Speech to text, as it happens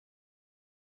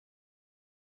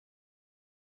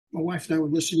my wife and I were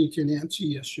listening to Nancy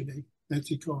yesterday.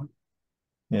 Nancy called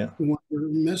Yeah. one of her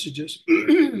messages.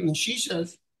 And she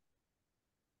says,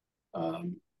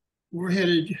 um, we're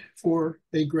headed for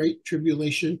a great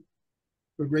tribulation.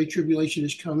 The great tribulation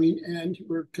is coming, and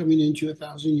we're coming into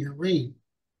 1,000-year reign,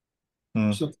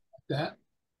 Mm. something like that.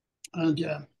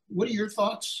 And what are your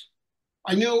thoughts?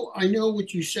 I know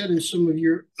what you said in some of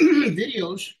your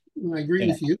videos, and I agree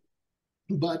Yeah. with you,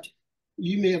 but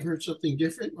you may have heard something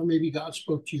different, or maybe God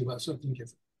spoke to you about something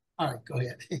different. All right, go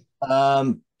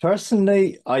ahead.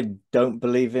 Personally, I don't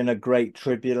believe in a great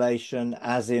tribulation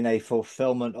as in a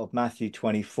fulfillment of Matthew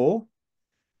 24.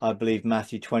 I believe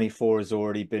Matthew 24 has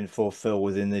already been fulfilled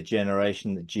within the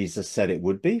generation that Jesus said it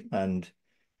would be, and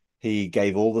he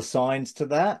gave all the signs to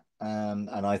that. And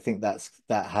I think that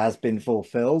has been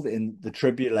fulfilled in the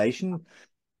tribulation,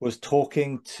 was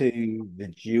talking to the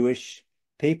Jewish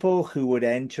people who would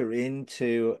enter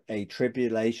into a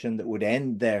tribulation that would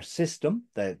end their system,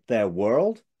 their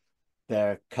world,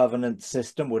 their covenant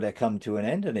system would have come to an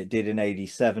end, and it did in AD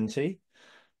 70.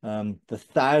 The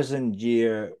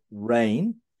 1,000-year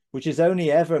reign, which is only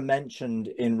ever mentioned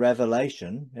in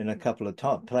Revelation in a couple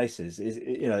of places, is,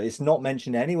 it's not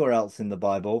mentioned anywhere else in the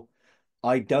Bible.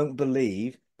 I don't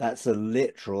believe that's a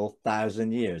literal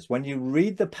 1,000 years. When you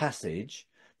read the passage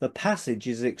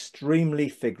is extremely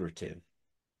figurative.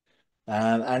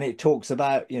 And it talks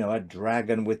about, a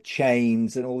dragon with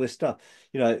chains and all this stuff.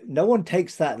 No one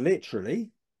takes that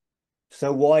literally.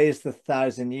 So why is the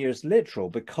 1,000 years literal?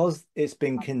 Because it's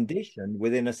been conditioned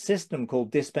within a system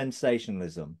called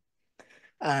dispensationalism.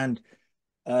 And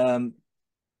um,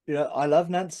 I love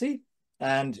Nancy,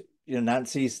 and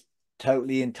Nancy's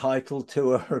totally entitled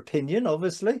to her opinion,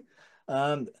 obviously.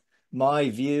 Um, my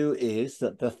view is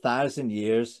that the 1,000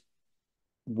 years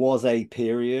was a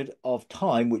period of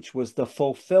time which was the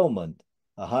fulfillment,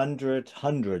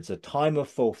 hundreds, a time of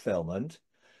fulfillment,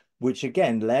 which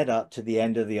again led up to the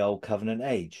end of the old covenant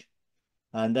age.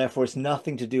 And therefore it's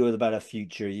nothing to do with about a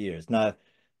future years. Now,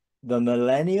 the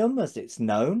millennium, as it's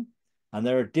known, and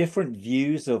there are different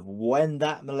views of when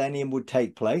that millennium would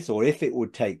take place or if it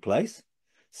would take place.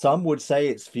 Some would say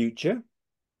it's future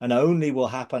and only will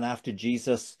happen after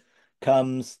Jesus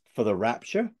comes for the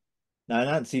rapture. Now,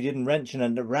 Nancy didn't mention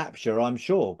a rapture, I'm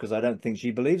sure, because I don't think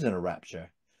she believes in a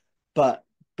rapture. But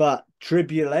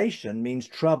tribulation means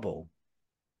trouble.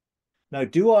 Now,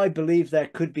 do I believe there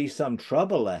could be some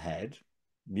trouble ahead?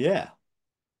 Yeah,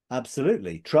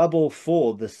 absolutely. Trouble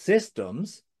for the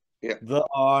systems Yeah. that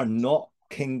are not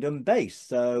kingdom based.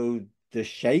 So the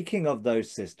shaking of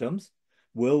those systems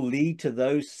will lead to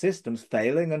those systems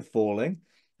failing and falling,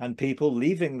 and people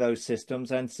leaving those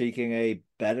systems and seeking a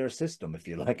better system, if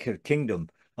you like, a kingdom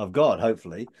of God,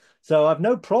 hopefully. So I've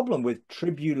no problem with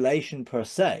tribulation per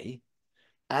se,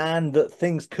 and that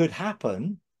things could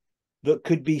happen that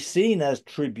could be seen as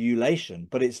tribulation,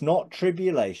 but it's not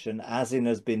tribulation as in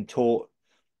has been taught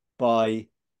by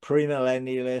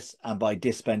premillennialists and by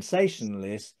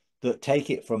dispensationalists that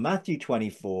take it from Matthew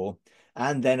 24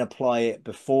 and then apply it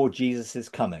before Jesus is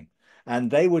coming.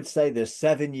 And they would say there's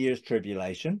 7 years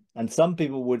tribulation. And some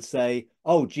people would say,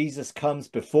 oh, Jesus comes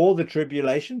before the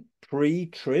tribulation,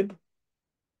 pre-trib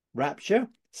rapture.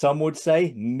 Some would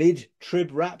say mid-trib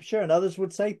rapture, and others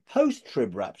would say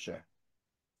post-trib rapture.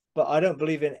 But I don't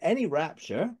believe in any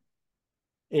rapture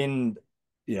in,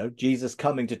 Jesus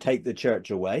coming to take the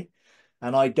church away.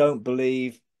 And I don't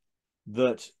believe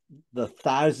that the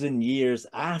 1,000 years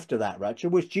after that rapture,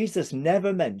 which Jesus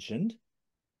never mentioned,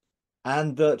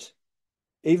 and that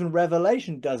even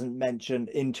Revelation doesn't mention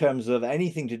in terms of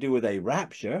anything to do with a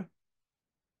rapture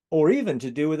or even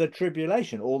to do with a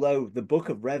tribulation, although the book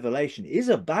of Revelation is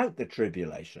about the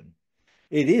tribulation.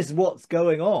 It is what's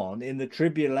going on in the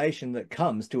tribulation that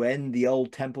comes to end the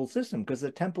old temple system, because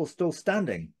the temple's still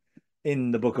standing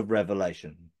in the book of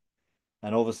Revelation.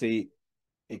 And obviously,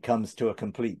 it comes to a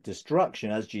complete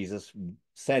destruction, as Jesus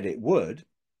said it would.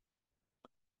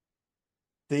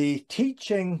 The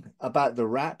teaching about the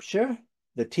rapture,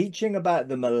 the teaching about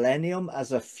the millennium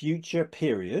as a future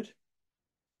period,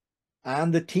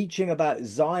 and the teaching about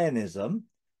Zionism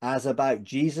as about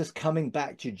Jesus coming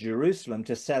back to Jerusalem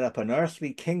to set up an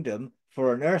earthly kingdom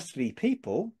for an earthly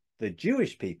people, the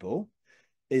Jewish people,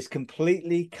 is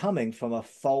completely coming from a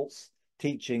false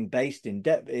teaching based in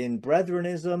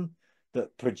Brethranism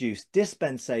that produced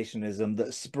dispensationalism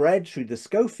that spread through the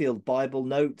Schofield Bible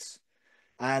notes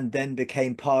and then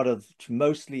became part of,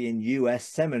 mostly in US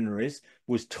seminaries,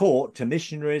 was taught to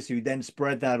missionaries who then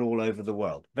spread that all over the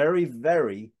world. Very,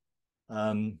 very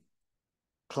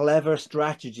clever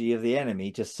strategy of the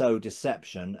enemy to sow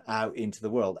deception out into the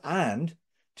world. And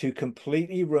to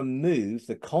completely remove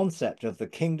the concept of the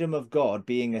kingdom of God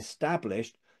being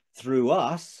established through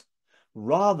us,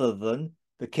 rather than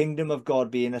the kingdom of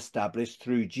God being established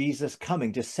through Jesus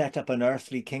coming to set up an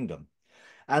earthly kingdom.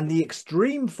 And the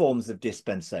extreme forms of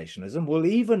dispensationalism will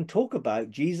even talk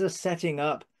about Jesus setting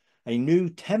up a new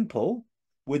temple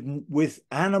with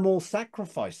animal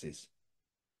sacrifices,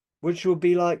 which would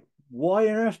be like, why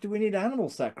on earth do we need animal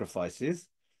sacrifices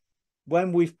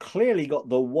when we've clearly got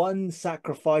the one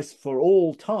sacrifice for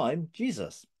all time,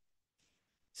 Jesus?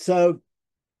 So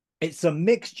it's a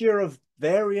mixture of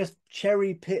various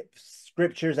cherry-picked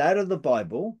scriptures out of the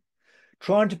Bible,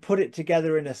 trying to put it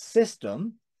together in a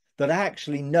system that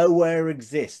actually nowhere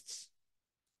exists.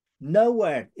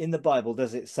 Nowhere in the Bible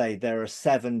does it say there are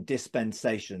 7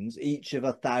 dispensations, each of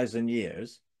 1,000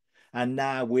 years, and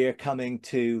now we're coming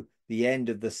to the end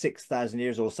of the 6,000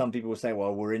 years, or some people will say,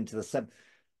 well, we're into the 7th.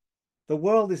 The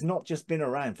world has not just been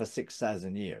around for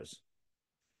 6,000 years.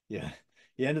 Yeah. At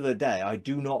the end of the day, I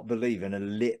do not believe in a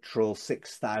literal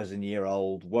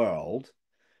 6,000-year-old world.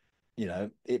 You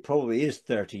know, it probably is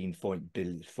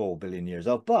 13.4 billion years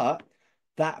old. But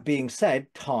that being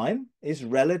said, time is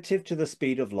relative to the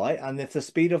speed of light. And if the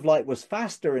speed of light was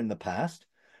faster in the past,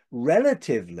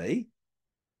 relatively,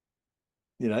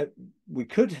 you know, we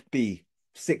could be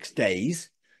 6 days,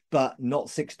 but not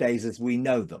 6 days as we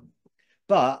know them.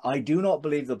 But I do not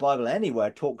believe the Bible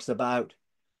anywhere talks about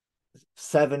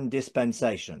 7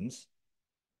 dispensations.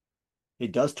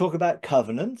 It does talk about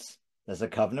covenants. There's a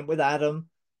covenant with Adam.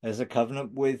 There's a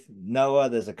covenant with Noah.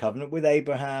 There's a covenant with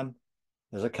Abraham.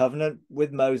 There's a covenant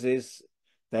with Moses.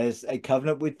 There's a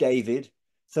covenant with David.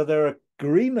 So there are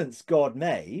agreements God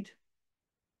made,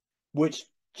 which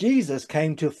Jesus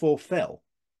came to fulfill.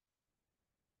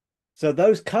 So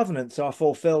those covenants are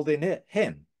fulfilled in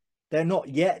him. They're not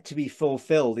yet to be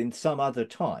fulfilled in some other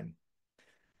time.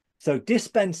 So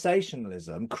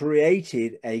dispensationalism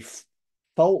created a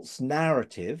false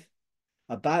narrative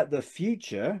about the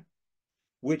future,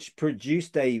 which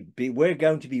produced we're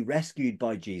going to be rescued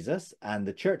by Jesus, and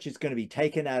the church is going to be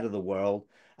taken out of the world,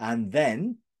 and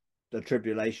then the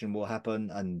tribulation will happen,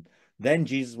 and then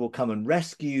Jesus will come and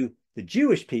rescue the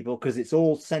Jewish people, because it's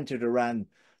all centered around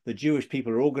the Jewish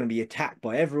people are all going to be attacked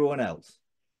by everyone else,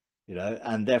 you know,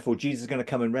 and therefore Jesus is going to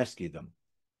come and rescue them.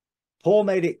 Paul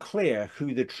made it clear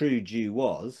who the true Jew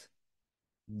was,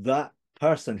 that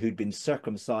person who'd been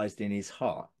circumcised in his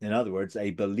heart. In other words, a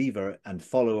believer and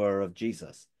follower of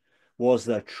Jesus was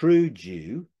the true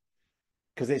Jew,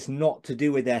 because it's not to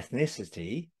do with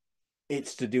ethnicity.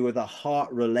 It's to do with a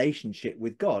heart relationship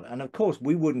with God. And of course,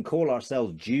 we wouldn't call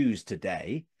ourselves Jews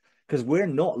today, because we're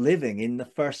not living in the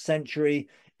 1st century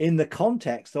in the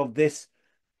context of this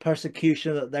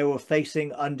persecution that they were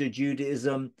facing under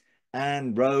Judaism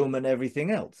and Rome and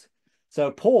everything else. So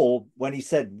Paul, when he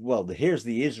said, well, here's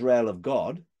the Israel of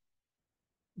God,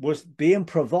 was being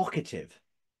provocative,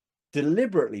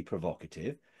 deliberately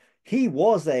provocative. He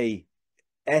was a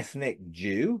ethnic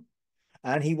Jew,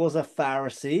 and he was a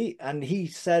Pharisee, and he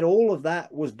said all of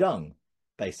that was dung,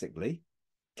 basically,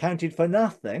 counted for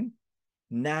nothing.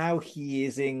 Now he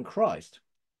is in Christ.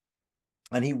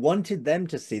 And he wanted them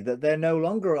to see that they're no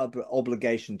longer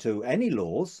obligation to any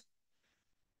laws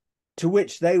to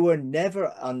which they were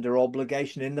never under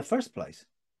obligation in the first place.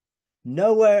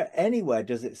 Nowhere, anywhere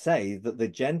does it say that the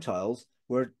Gentiles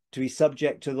were to be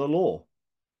subject to the law.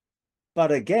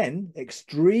 But again,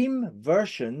 extreme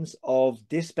versions of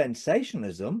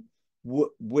dispensationalism,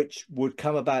 which would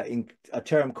come about in a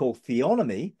term called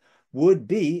theonomy, would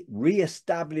be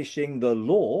re-establishing the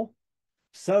law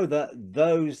so that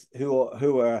those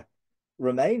who are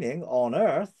remaining on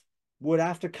earth would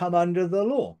have to come under the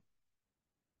law.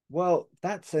 Well,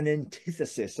 that's an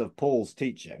antithesis of Paul's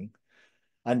teaching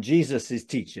and Jesus's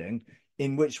teaching,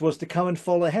 in which was to come and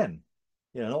follow him,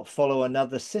 you know, not follow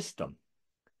another system.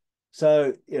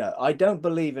 So, you know, I don't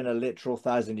believe in a literal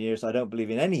 1,000 years. I don't believe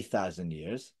in any 1,000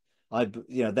 years.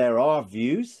 You know, there are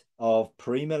views of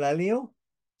premillennial.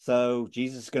 So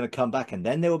Jesus is going to come back and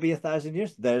then there will be 1,000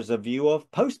 years. There's a view of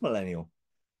postmillennial.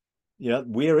 You know,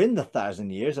 we're in the 1,000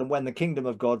 years, and when the kingdom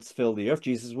of God's filled the earth,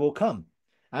 Jesus will come.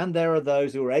 And there are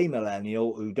those who are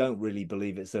amillennial who don't really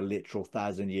believe it's a literal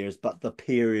 1,000 years, but the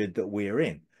period that we're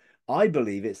in. I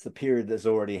believe it's the period that's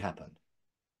already happened.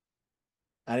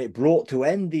 And it brought to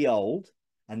end the old,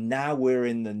 and now we're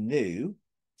in the new.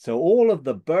 So all of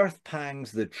the birth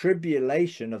pangs, the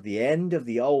tribulation of the end of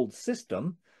the old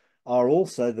system are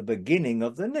also the beginning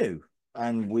of the new.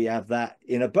 And we have that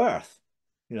in a birth.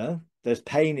 You know, there's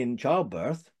pain in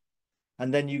childbirth,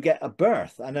 and then you get a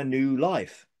birth and a new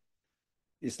life.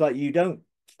 It's like you don't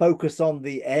focus on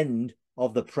the end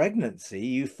of the pregnancy,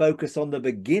 you focus on the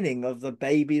beginning of the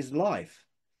baby's life.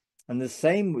 And the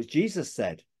same was Jesus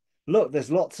said, look,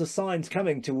 there's lots of signs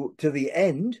coming to the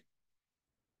end.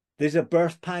 These are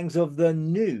birth pangs of the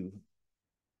new,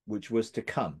 which was to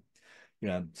come.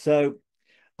 So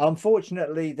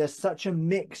unfortunately, there's such a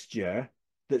mixture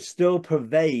that still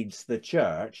pervades the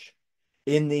church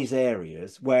in these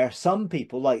areas, where some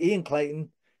people, like Ian Clayton,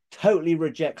 totally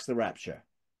rejects the rapture.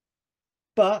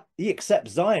 But he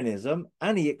accepts Zionism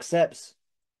and he accepts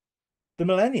the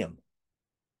millennium.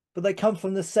 But they come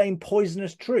from the same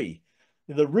poisonous tree,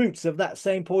 the roots of that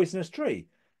same poisonous tree,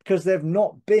 because they've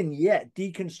not been yet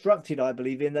deconstructed, I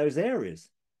believe, in those areas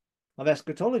of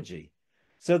eschatology.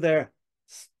 So they're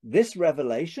this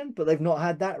revelation, but they've not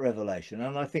had that revelation.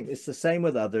 And I think it's the same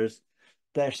with others.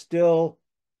 They're still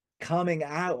coming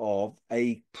out of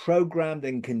a programmed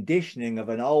and conditioning of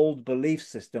an old belief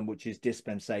system, which is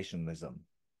dispensationalism,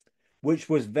 which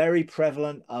was very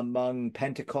prevalent among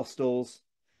Pentecostals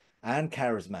and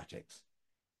charismatics.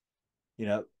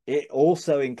 It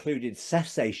also included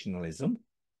cessationalism,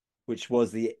 which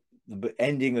was the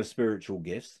ending of spiritual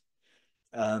gifts.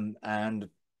 And,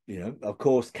 of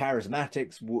course,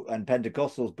 charismatics and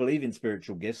Pentecostals believe in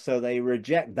spiritual gifts, so they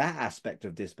reject that aspect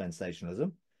of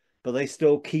dispensationalism, but they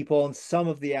still keep on some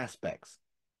of the aspects.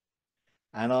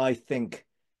 And I think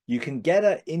you can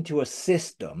get into a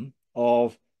system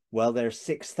of, well, there's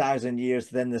 6,000 years,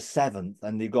 then the seventh,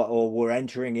 and you've got, we're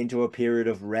entering into a period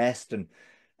of rest,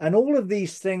 and all of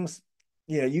these things,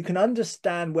 you can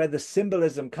understand where the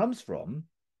symbolism comes from,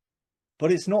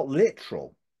 but it's not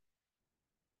literal.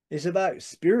 It's about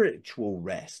spiritual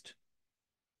rest.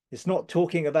 It's not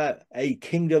talking about a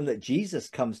kingdom that Jesus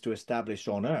comes to establish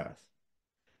on earth.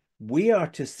 We are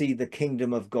to see the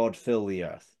kingdom of God fill the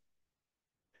earth.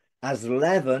 As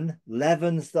leaven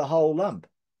leavens the whole lump.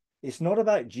 It's not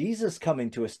about Jesus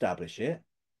coming to establish it.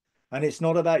 And it's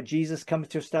not about Jesus coming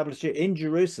to establish it in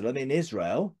Jerusalem, in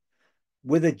Israel,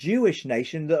 with a Jewish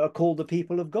nation that are called the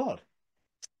people of God.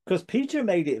 Because Peter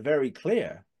made it very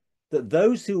clear that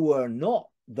those who were not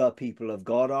the people of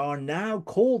God are now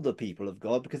called the people of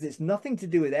God, because it's nothing to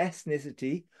do with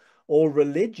ethnicity or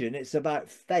religion. It's about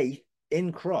faith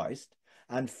in Christ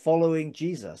and following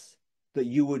Jesus, that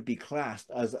you would be classed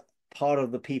as part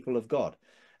of the people of God.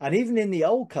 And even in the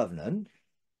Old Covenant,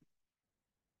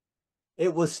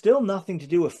 it was still nothing to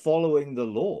do with following the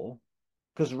law,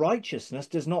 because righteousness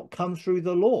does not come through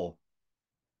the law.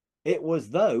 It was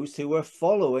those who were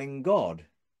following God.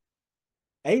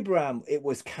 Abraham, it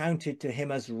was counted to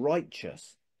him as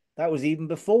righteous. That was even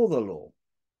before the law.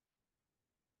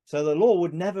 So the law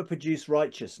would never produce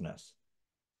righteousness.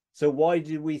 So why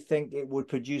did we think it would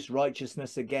produce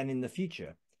righteousness again in the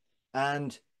future?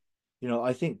 And,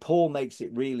 I think Paul makes it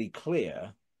really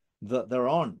clear that there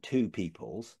aren't two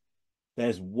peoples.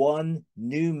 There's one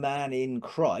new man in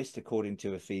Christ, according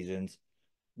to Ephesians,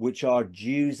 which are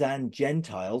Jews and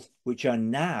Gentiles, which are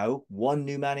now one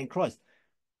new man in Christ.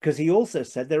 Because he also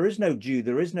said there is no Jew,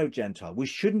 there is no Gentile. We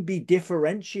shouldn't be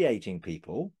differentiating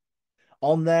people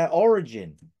on their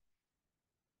origin,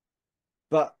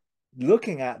 but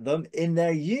looking at them in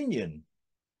their union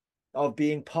of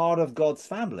being part of God's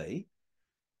family,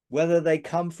 whether they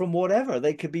come from whatever.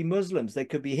 They could be Muslims, they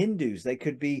could be Hindus, they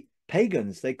could be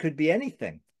pagans, they could be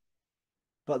anything.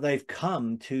 But they've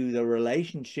come to the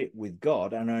relationship with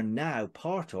God and are now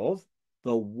part of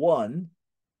the one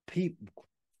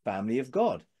family of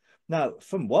God. Now,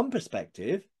 from one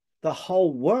perspective, the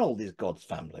whole world is God's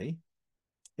family.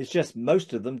 It's just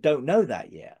most of them don't know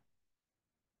that yet.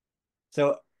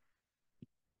 So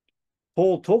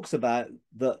Paul talks about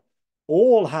that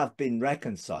all have been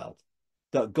reconciled,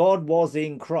 that God was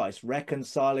in Christ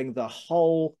reconciling the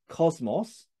whole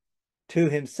cosmos to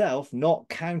himself, not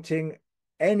counting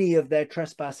any of their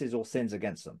trespasses or sins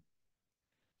against them.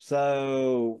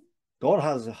 So God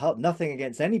has nothing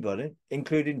against anybody,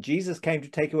 including Jesus came to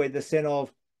take away the sin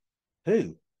of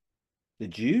who? The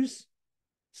Jews?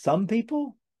 Some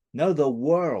people? No, the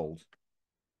world.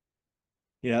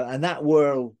 And that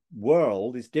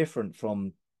world is different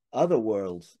from other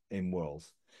worlds in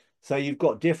worlds. So you've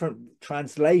got different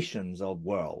translations of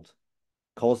world.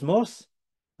 Cosmos,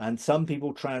 and some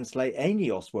people translate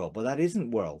Aeneos world, but that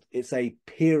isn't world. It's a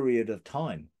period of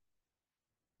time.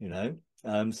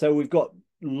 So we've got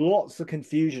lots of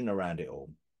confusion around it all.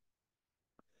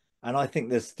 And I think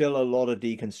there's still a lot of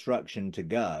deconstruction to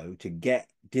go to get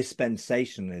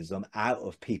dispensationalism out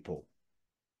of people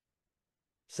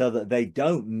so that they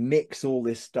don't mix all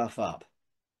this stuff up.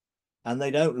 And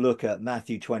they don't look at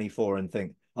Matthew 24 and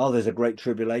think, oh, there's a great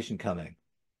tribulation coming.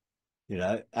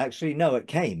 Actually, no, it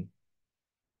came.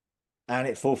 and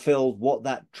it fulfilled what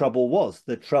that trouble was,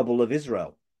 the trouble of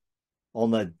Israel on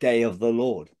the day of the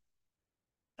Lord.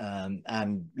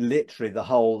 And literally the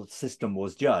whole system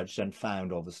was judged and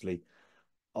found obviously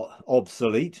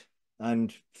obsolete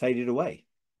and faded away.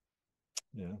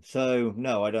 Yeah. So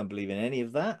no, I don't believe in any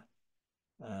of that.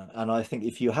 And I think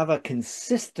if you have a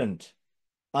consistent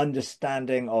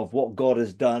understanding of what God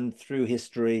has done through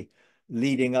history,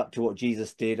 leading up to what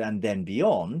Jesus did and then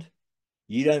beyond,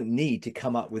 you don't need to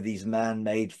come up with these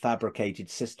man-made fabricated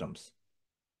systems.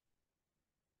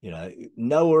 You know,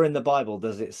 nowhere in the Bible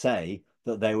does it say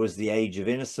that there was the age of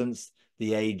innocence,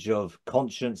 the age of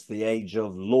conscience, the age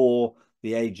of law,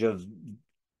 the age of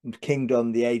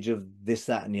kingdom, the age of this,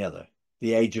 that, and the other,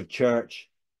 the age of church,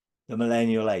 the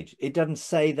millennial age. It doesn't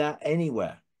say that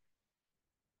anywhere.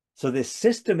 So this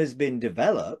system has been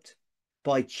developed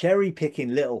by cherry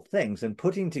picking little things and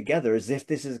putting together as if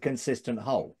this is a consistent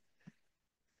whole.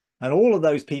 And all of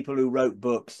those people who wrote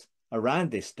books around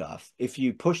this stuff, if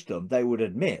you push them, they would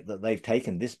admit that they've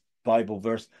taken this Bible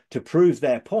verse to prove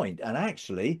their point. And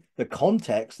actually, the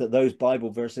context that those Bible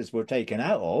verses were taken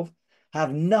out of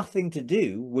have nothing to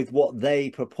do with what they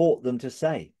purport them to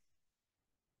say.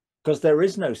 Because there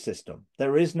is no system.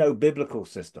 There is no biblical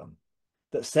system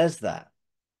that says that.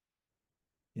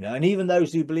 You know, and even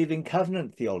those who believe in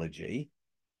covenant theology,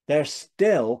 they're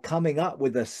still coming up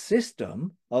with a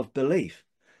system of belief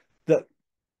that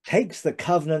takes the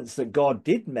covenants that God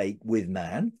did make with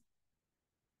man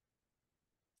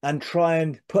and try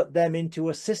and put them into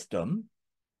a system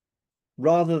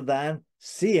rather than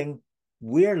seeing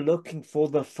we're looking for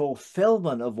the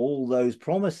fulfillment of all those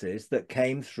promises that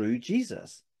came through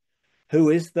Jesus, who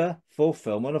is the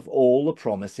fulfillment of all the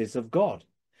promises of God.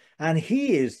 And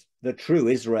he is the true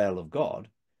Israel of God.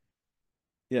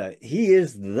 You know, he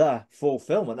is the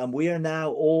fulfillment, and we are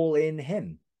now all in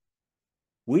him.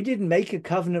 We didn't make a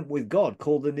covenant with God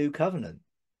called the New Covenant.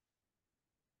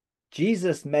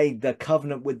 Jesus made the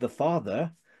covenant with the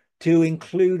Father to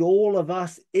include all of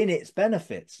us in its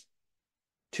benefits,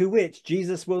 to which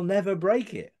Jesus will never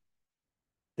break it.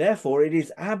 Therefore, it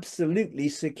is absolutely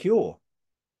secure.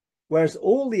 Whereas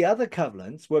all the other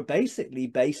covenants were basically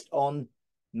based on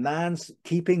man's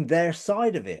keeping their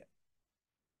side of it.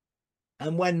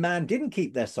 And when man didn't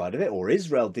keep their side of it, or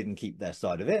Israel didn't keep their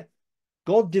side of it,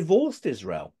 God divorced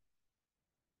Israel.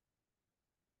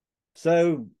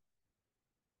 So,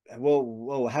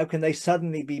 well, how can they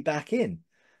suddenly be back in?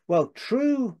 Well,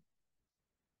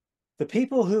 the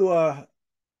people who are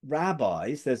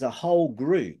rabbis, there's a whole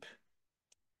group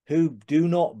who do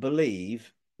not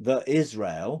believe that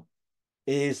Israel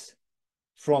is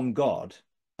from God,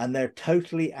 and they're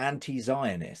totally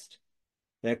anti-Zionist.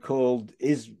 They're called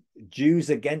Jews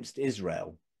against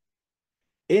Israel,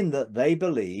 in that they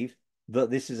believe that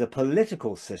this is a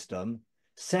political system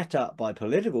set up by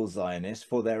political Zionists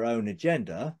for their own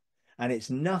agenda, and it's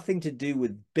nothing to do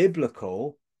with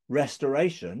biblical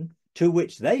restoration, to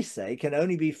which they say can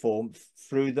only be formed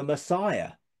through the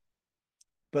Messiah.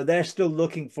 But they're still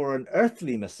looking for an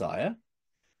earthly Messiah,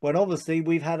 when obviously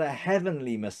we've had a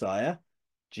heavenly Messiah,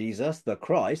 Jesus, the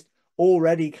Christ,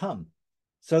 already come.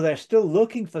 So they're still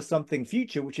looking for something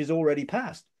future, which is already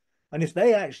past. And if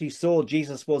they actually saw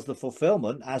Jesus was the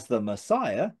fulfillment as the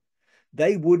Messiah,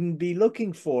 they wouldn't be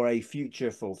looking for a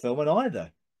future fulfillment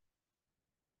either.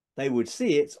 They would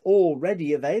see it's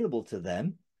already available to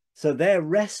them. So their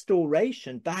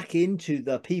restoration back into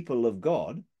the people of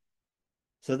God,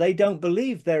 so they don't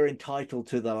believe they're entitled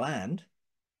to the land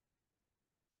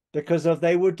because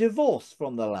they were divorced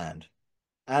from the land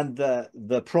and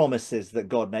the promises that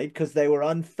God made because they were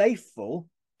unfaithful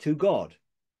to God.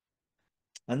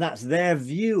 And that's their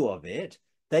view of it.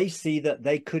 They see that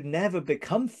they could never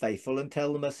become faithful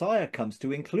until the Messiah comes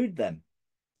to include them.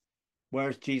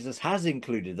 Whereas Jesus has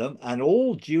included them, and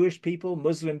all Jewish people,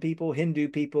 Muslim people, Hindu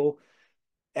people,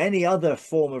 any other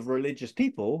form of religious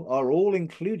people are all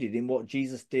included in what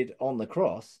Jesus did on the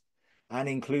cross and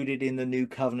included in the new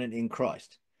covenant in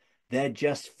Christ. They're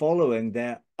just following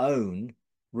their own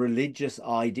religious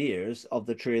ideas of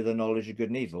the tree of the knowledge of good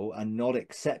and evil and not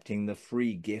accepting the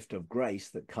free gift of grace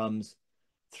that comes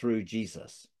through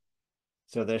Jesus.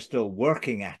 So they're still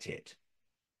working at it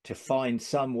to find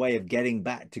some way of getting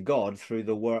back to God through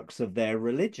the works of their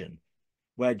religion,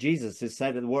 where Jesus has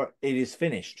said of the work, it is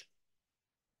finished.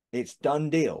 It's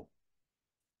done deal.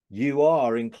 You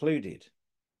are included.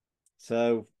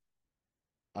 So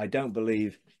I don't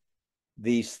believe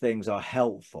these things are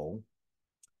helpful,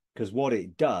 because what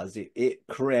it does, it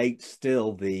creates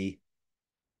still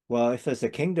well, if there's a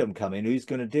kingdom coming, who's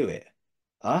going to do it?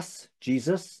 Us?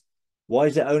 Jesus? Why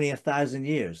is it only 1,000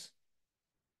 years?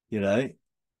 You know,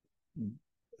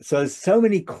 So there's so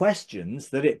many questions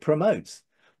that it promotes.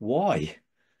 Why?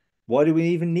 Why do we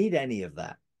even need any of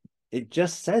that? It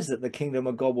just says that the kingdom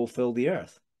of God will fill the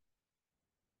earth,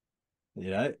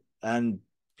 and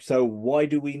so why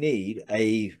do we need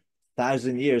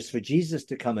 1,000 years for Jesus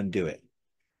to come and do it?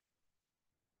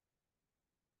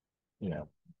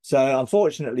 So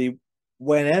unfortunately,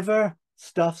 whenever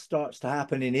stuff starts to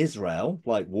happen in Israel,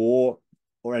 like war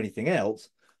or anything else,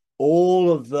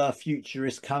 all of the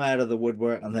futurists come out of the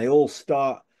woodwork and they all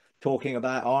start talking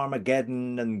about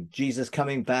Armageddon and Jesus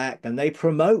coming back, and they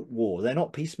promote war. They're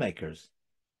not peacemakers.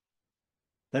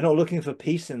 They're not looking for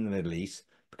peace in the Middle East,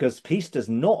 because peace does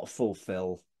not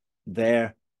fulfill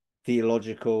their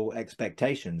theological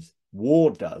expectations. War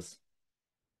does.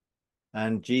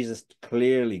 And Jesus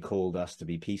clearly called us to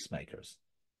be peacemakers.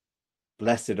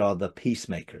 Blessed are the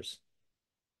peacemakers,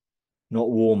 not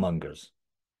warmongers.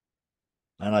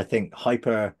 And I think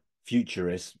hyper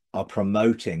futurists are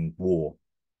promoting war.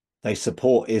 They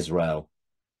support Israel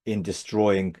in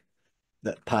destroying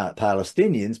the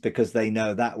Palestinians, because they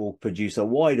know that will produce a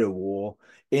wider war,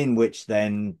 in which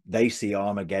then they see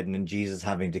Armageddon and Jesus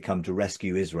having to come to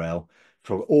rescue Israel.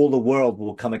 For all the world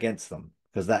will come against them,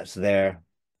 because that's their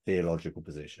theological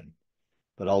position.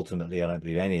 But ultimately, I don't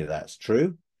believe any of that's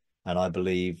true. And I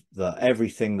believe that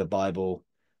everything the Bible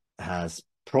has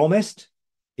promised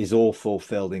is all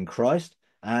fulfilled in Christ.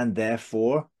 And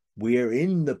therefore, we're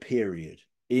in the period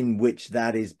in which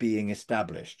that is being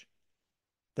established.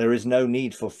 There is no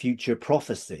need for future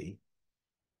prophecy.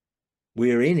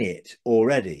 We're in it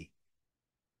already.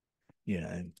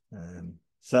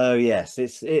 So yes,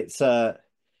 it's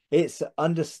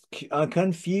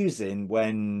confusing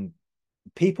when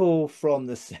people from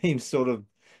the same sort of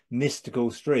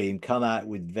mystical stream come out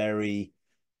with very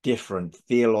different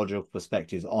theological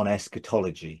perspectives on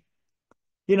eschatology.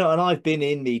 And I've been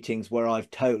in meetings where I've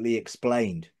totally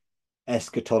explained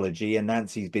eschatology, and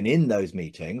Nancy's been in those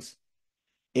meetings.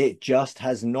 It just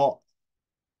has not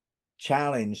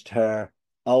challenged her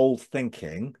old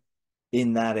thinking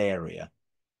in that area,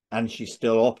 and she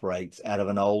still operates out of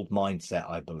an old mindset,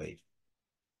 I believe.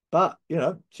 But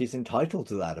she's entitled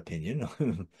to that opinion.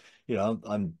 I'm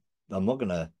not going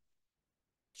to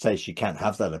say she can't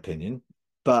have that opinion,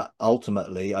 but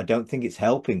ultimately I don't think it's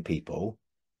helping people,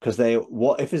 because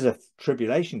what if there's a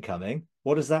tribulation coming?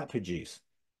 What does that produce?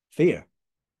 Fear.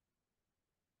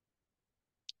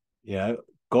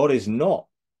 God is not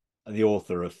the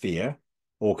author of fear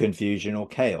or confusion or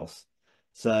chaos.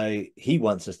 So he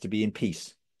wants us to be in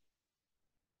peace.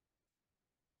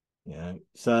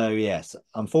 So yes,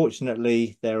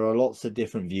 unfortunately, there are lots of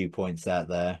different viewpoints out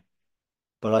there,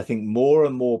 but I think more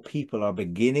and more people are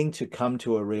beginning to come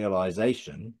to a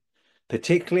realization,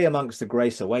 particularly amongst the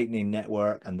Grace Awakening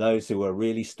Network and those who are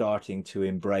really starting to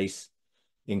embrace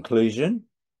inclusion,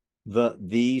 that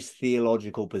these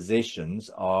theological positions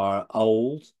are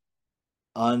old,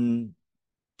 deconstructed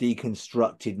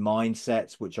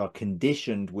mindsets which are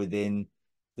conditioned within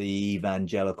the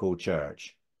evangelical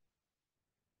church,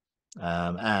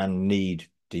 and need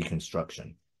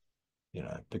deconstruction,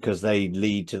 because they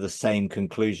lead to the same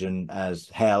conclusion as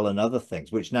hell and other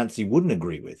things, which Nancy wouldn't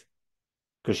agree with,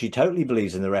 because she totally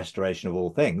believes in the restoration of all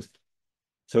things.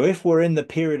 So if we're in the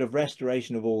period of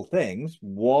restoration of all things,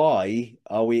 why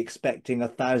are we expecting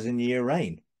 1,000-year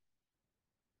reign?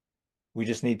 We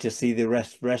just need to see the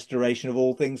restoration of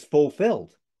all things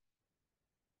fulfilled.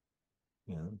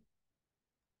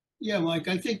 Yeah, Mike,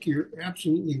 I think you're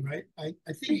absolutely right. I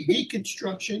think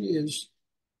deconstruction is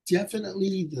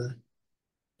definitely the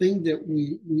thing that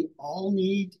we all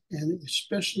need, and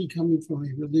especially coming from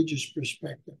a religious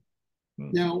perspective.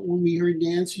 Now, when we heard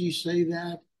Nancy say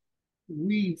that,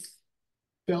 we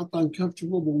felt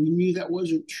uncomfortable, but we knew that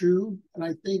wasn't true. And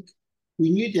I think we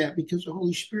knew that because the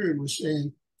Holy Spirit was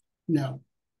saying, no,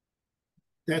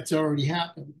 that's already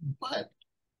happened. But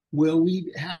will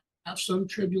we have some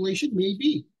tribulation?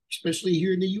 Maybe, especially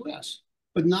here in the U.S.,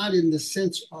 but not in the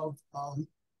sense of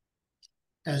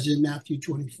as in Matthew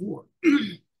 24.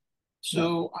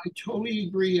 So I totally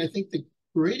agree. I think the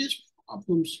greatest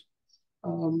problems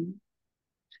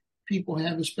people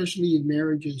have, especially in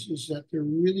marriages, is that there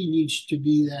really needs to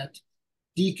be that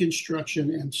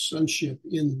deconstruction and sonship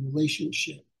in the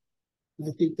relationship. And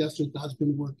I think that's what God's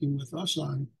been working with us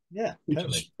on. Yeah, which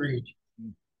totally. is great.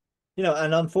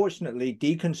 And unfortunately,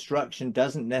 deconstruction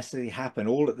doesn't necessarily happen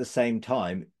all at the same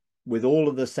time with all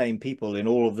of the same people in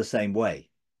all of the same way.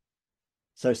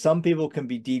 So some people can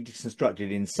be deconstructed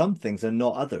in some things and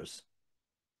not others.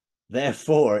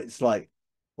 Therefore, it's like,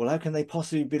 well, how can they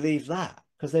possibly believe that?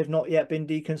 Because they've not yet been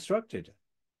deconstructed.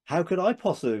 How could I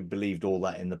possibly have believed all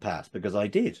that in the past? Because I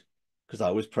did, because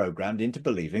I was programmed into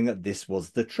believing that this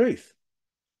was the truth.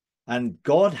 And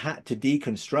God had to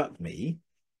deconstruct me.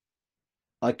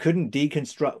 I couldn't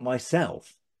deconstruct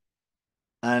myself.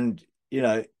 And, you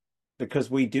know, because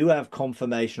we do have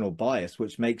confirmational bias,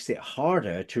 which makes it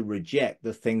harder to reject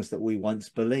the things that we once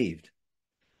believed.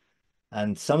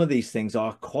 And some of these things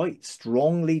are quite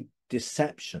strongly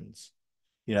deceptions.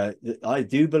 You know, I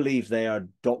do believe they are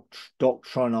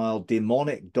doctrinal,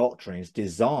 demonic doctrines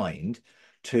designed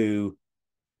to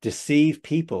deceive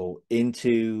people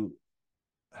into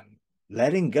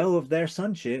letting go of their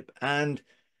sonship and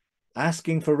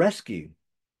asking for rescue.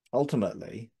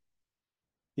 Ultimately,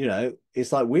 you know,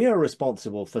 it's like we are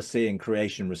responsible for seeing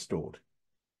creation restored.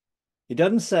 It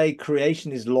doesn't say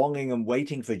creation is longing and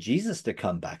waiting for Jesus to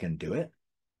come back and do it.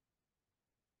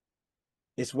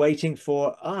 It's waiting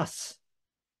for us,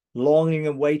 longing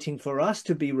and waiting for us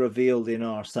to be revealed in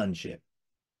our sonship.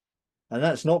 And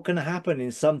that's not going to happen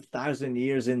in some 1,000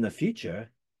 years in the future.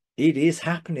 It is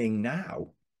happening now.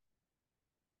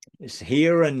 It's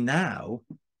here and now,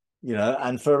 you know,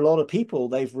 and for a lot of people,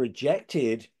 they've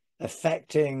rejected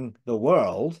affecting the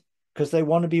world because they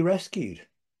want to be rescued.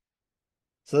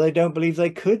 So they don't believe they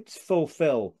could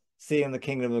fulfill seeing the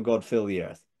kingdom of God fill the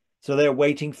earth. So they're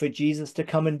waiting for Jesus to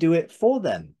come and do it for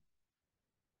them,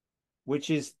 which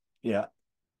is, you know,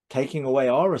 taking away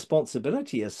our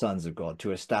responsibility as sons of God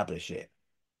to establish it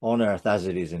on earth as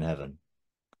it is in heaven.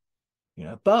 You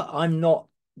know, but I'm not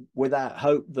without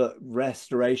hope that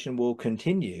restoration will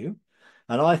continue.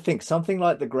 And I think something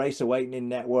like the Grace Awakening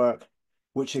Network,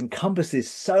 which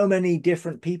encompasses so many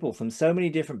different people from so many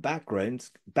different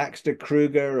backgrounds, Baxter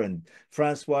Kruger and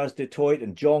Francois Dutoit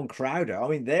and John Crowder. I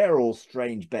mean, they're all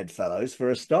strange bedfellows for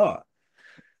a start.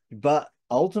 But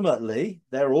ultimately,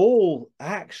 they're all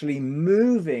actually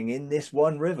moving in this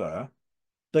one river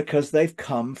because they've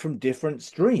come from different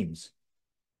streams.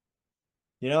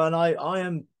 You know, and I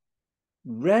am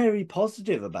very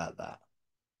positive about that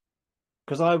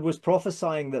because I was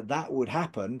prophesying that that would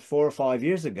happen 4 or 5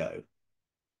 years ago,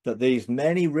 that these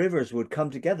many rivers would come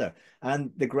together.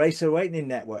 And the Grace Awakening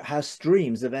Network has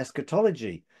streams of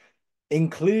eschatology,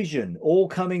 inclusion, all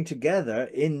coming together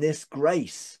in this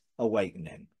grace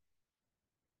awakening,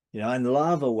 you know, and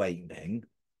love awakening,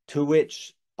 to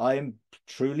which I am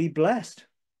truly blessed,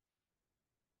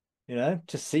 you know,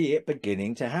 to see it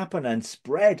beginning to happen and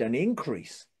spread and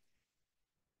increase.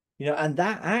 You know, and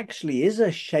that actually is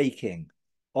a shaking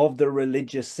of the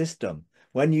religious system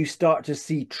when you start to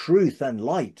see truth and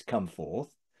light come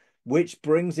forth, which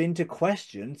brings into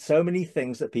question so many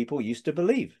things that people used to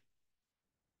believe.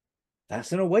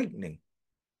 That's an awakening.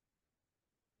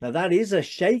 Now, that is a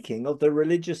shaking of the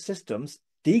religious systems.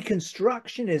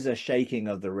 Deconstruction is a shaking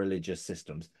of the religious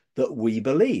systems that we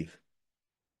believe.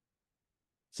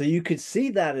 So you could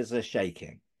see that as a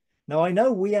shaking. Now, I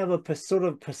know we have a sort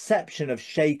of perception of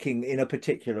shaking in a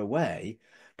particular way,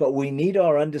 but we need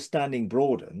our understanding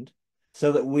broadened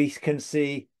so that we can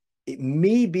see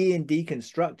me being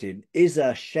deconstructed is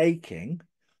a shaking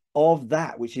of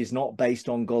that which is not based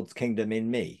on God's kingdom in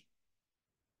me.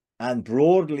 And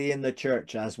broadly in the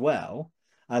church as well,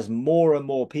 as more and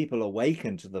more people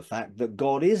awaken to the fact that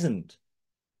God isn't,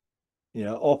 you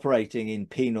know, operating in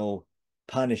penal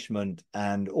punishment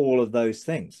and all of those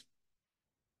things.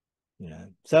 You know,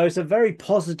 so it's a very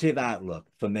positive outlook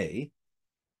for me,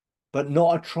 but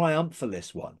not a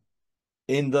triumphalist one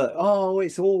in the, oh,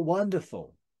 it's all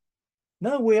wonderful.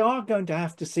 No, we are going to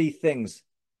have to see things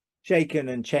shaken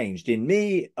and changed in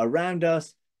me, around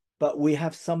us, but we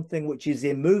have something which is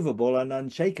immovable and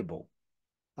unshakable,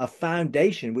 a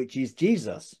foundation which is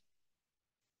Jesus.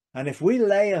 And if we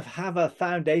have a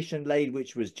foundation laid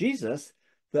which was Jesus,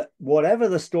 that whatever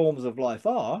the storms of life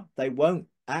are, they won't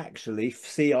actually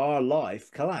see our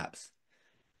life collapse.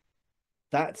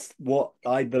 That's what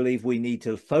I believe we need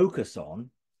to focus on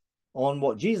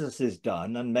what Jesus has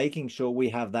done and making sure we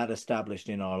have that established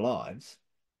in our lives.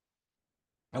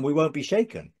 And we won't be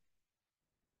shaken,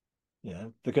 you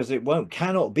know, because it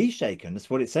cannot be shaken. That's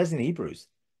what it says in Hebrews.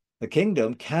 The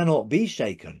kingdom cannot be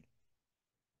shaken.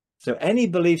 So any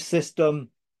belief system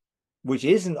which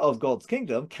isn't of God's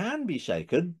kingdom can be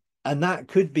shaken, and that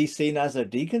could be seen as a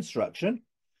deconstruction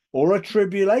or a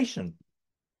tribulation.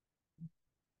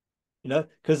 You know,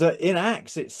 because in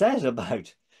Acts it says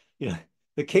about, you know,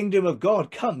 the kingdom of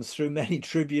God comes through many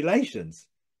tribulations.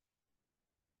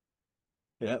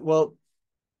 Yeah, well,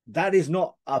 that is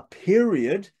not a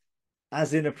period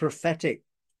as in a prophetic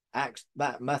Acts,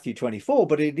 Matthew 24,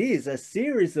 but it is a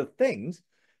series of things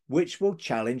which will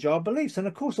challenge our beliefs. And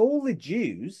of course, all the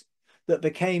Jews that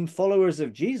became followers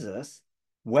of Jesus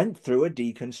went through a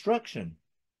deconstruction.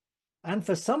 And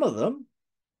for some of them,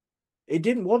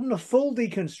 wasn't a full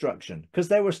deconstruction because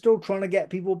they were still trying to get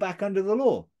people back under the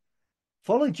law.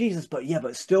 Follow Jesus, but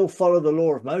still follow the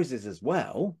law of Moses as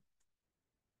well.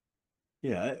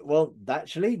 Well,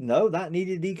 actually, no, that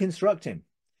needed deconstructing.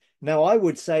 Now, I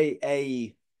would say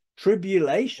a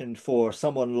tribulation for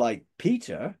someone like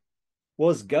Peter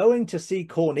was going to see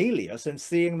Cornelius and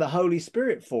seeing the Holy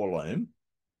Spirit fall on him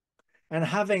and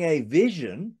having a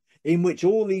vision in which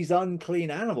all these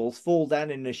unclean animals fall down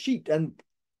in a sheet and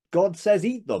God says,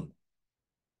 eat them,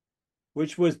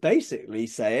 which was basically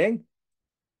saying,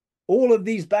 all of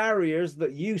these barriers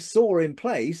that you saw in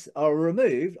place are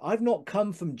removed. I've not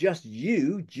come from just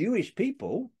you, Jewish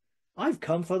people. I've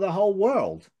come for the whole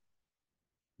world.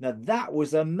 Now, that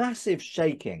was a massive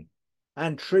shaking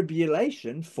and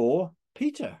tribulation for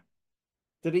Peter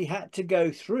that he had to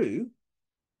go through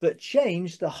that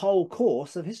changed the whole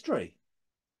course of history.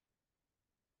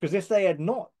 Because if they had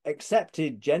not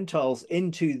accepted Gentiles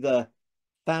into the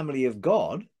family of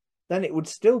God, then it would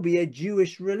still be a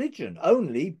Jewish religion,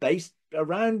 only based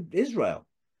around Israel.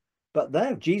 But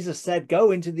there, Jesus said,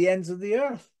 go into the ends of the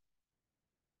earth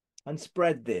and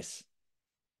spread this.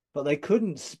 But they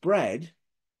couldn't spread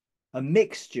a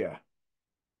mixture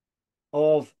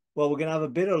of, well, we're going to have a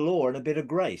bit of law and a bit of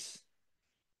grace.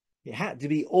 It had to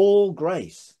be all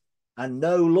grace and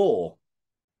no law.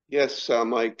 Yes,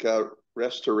 Mike,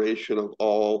 restoration of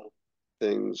all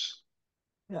things.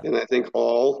 Yeah. And I think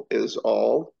all is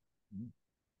all.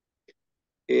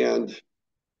 And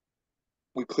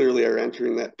we clearly are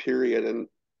entering that period. And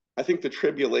I think the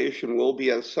tribulation will be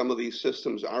as some of these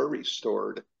systems are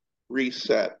restored,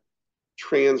 reset,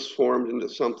 transformed into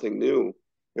something new.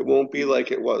 It won't be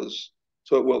like it was.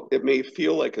 So it may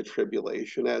feel like a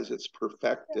tribulation as it's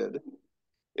perfected.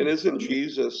 And isn't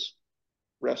Jesus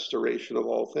restoration of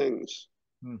all things?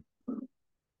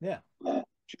 Yeah.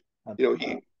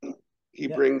 He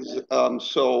brings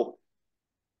so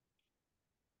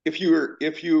if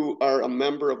you are a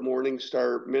member of Morning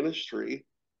Star Ministry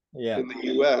in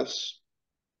the US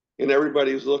and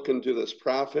everybody's looking to this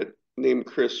prophet named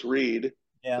Chris Reed,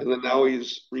 and then now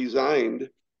he's resigned,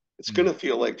 it's going to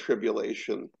feel like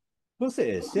tribulation. Of course it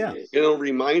is, yeah. It'll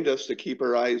remind us to keep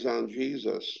our eyes on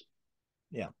Jesus.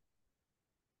 Yeah.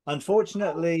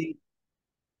 Unfortunately,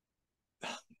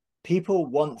 people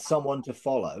want someone to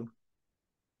follow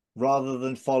rather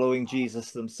than following Jesus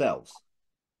themselves.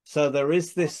 So there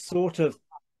is this sort of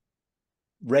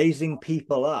raising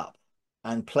people up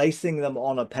and placing them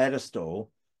on a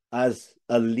pedestal as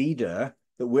a leader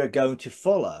that we're going to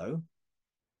follow.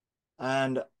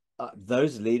 And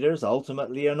those leaders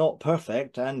ultimately are not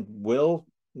perfect and will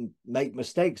make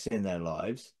mistakes in their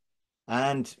lives.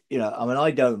 And,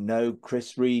 I don't know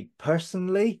Chris Reed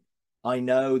personally. I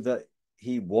know that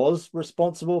he was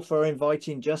responsible for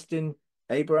inviting Justin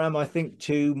Abraham, I think,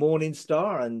 to Morning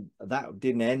Star, and that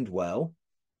didn't end well.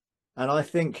 And I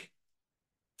think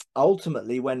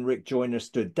ultimately when Rick Joyner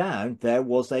stood down, there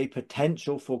was a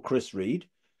potential for Chris Reed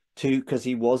because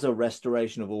he was a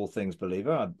restoration of all things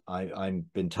believer,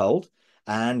 I've been told,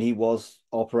 and he was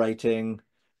operating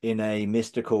in a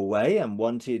mystical way and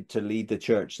wanted to lead the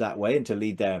church that way and to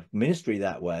lead their ministry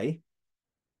that way.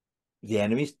 The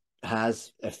enemy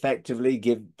has effectively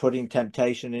putting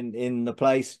temptation in the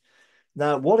place.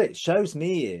 Now, what it shows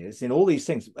me is in all these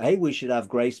things, hey, we should have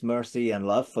grace, mercy, and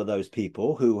love for those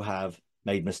people who have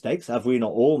made mistakes. Have we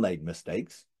not all made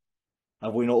mistakes?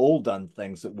 Have we not all done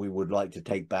things that we would like to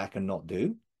take back and not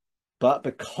do? But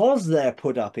because they're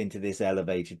put up into this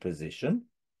elevated position,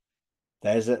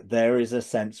 there is a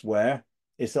sense where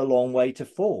it's a long way to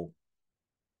fall.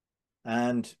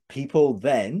 And people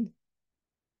then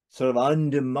sort of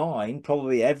undermine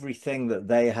probably everything that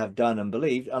they have done and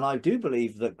believed. And I do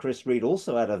believe that Chris Reed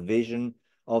also had a vision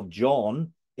of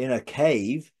John in a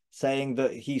cave saying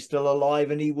that he's still alive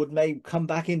and he would maybe come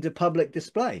back into public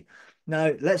display.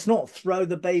 Now, let's not throw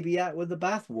the baby out with the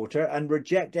bathwater and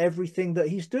reject everything that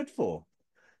he stood for,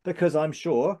 because I'm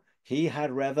sure he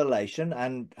had revelation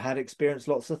and had experienced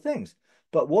lots of things.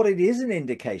 But what it is an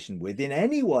indication within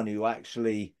anyone who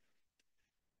actually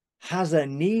has a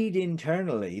need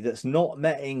internally that's not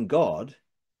met in God,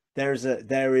 there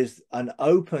is an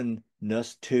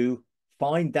openness to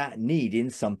find that need in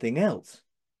something else.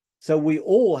 So we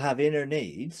all have inner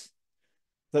needs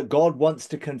that God wants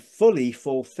to fully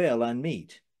fulfill and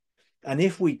meet. And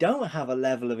if we don't have a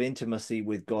level of intimacy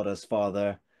with God as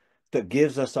Father that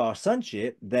gives us our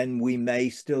sonship, then we may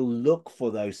still look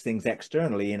for those things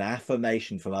externally in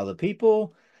affirmation from other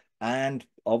people. And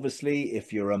obviously,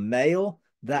 if you're a male,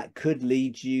 that could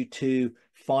lead you to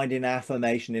finding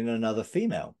affirmation in another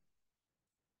female.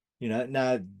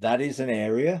 Now that is an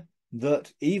area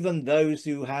that even those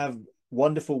who have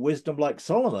wonderful wisdom like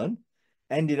Solomon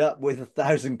ended up with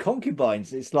 1,000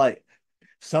 concubines. It's like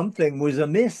something was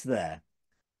amiss there.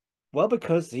 Well,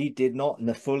 because he did not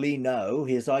fully know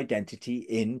his identity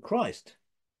in Christ.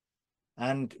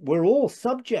 And we're all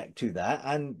subject to that.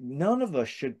 And none of us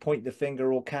should point the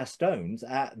finger or cast stones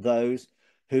at those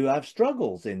who have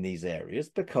struggles in these areas,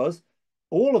 because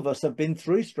all of us have been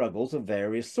through struggles of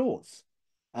various sorts.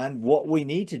 And what we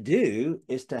need to do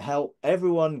is to help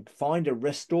everyone find a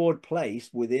restored place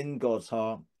within God's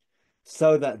heart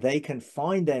so that they can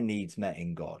find their needs met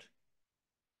in God.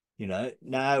 You know,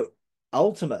 now,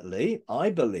 ultimately, I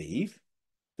believe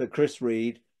that Chris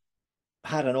Reed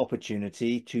had an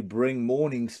opportunity to bring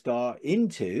Morning Star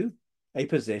into a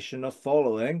position of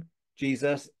following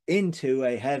Jesus into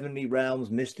a heavenly realms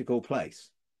mystical place.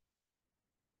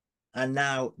 And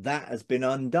now that has been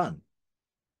undone.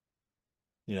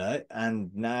 You know,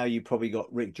 and now you probably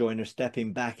got Rick Joyner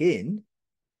stepping back in,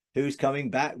 who's coming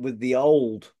back with the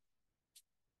old,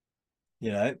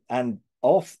 you know, and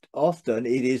often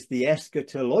it is the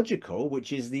eschatological,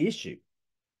 which is the issue,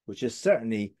 which is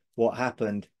certainly what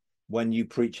happened when you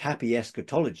preach happy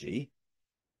eschatology.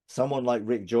 Someone like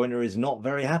Rick Joyner is not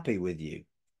very happy with you.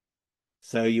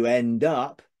 So you end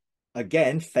up,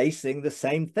 again, facing the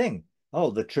same thing. Oh,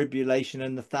 the tribulation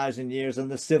and the 1,000 years and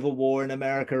the civil war in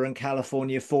America and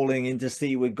California falling into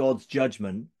sea with God's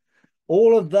judgment.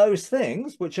 All of those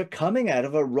things which are coming out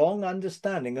of a wrong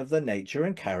understanding of the nature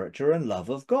and character and love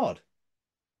of God.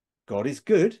 God is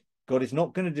good. God is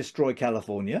not going to destroy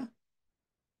California.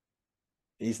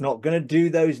 He's not going to do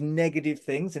those negative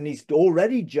things, and he's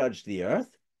already judged the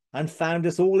earth and found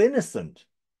us all innocent.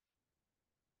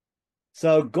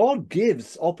 So God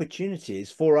gives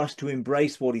opportunities for us to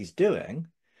embrace what he's doing.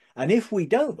 And if we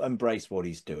don't embrace what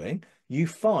he's doing, you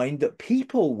find that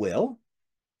people will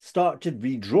start to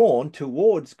be drawn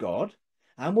towards God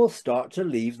and will start to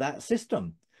leave that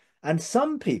system. And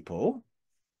some people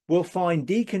will find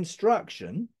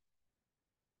deconstruction,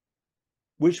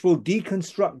 which will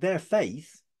deconstruct their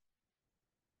faith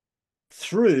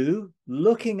through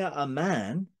looking at a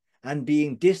man and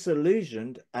being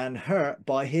disillusioned and hurt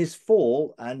by his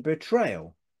fall and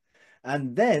betrayal.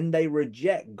 And then they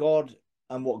reject God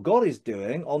and what God is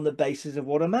doing on the basis of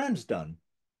what a man's done.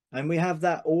 And we have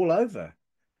that all over.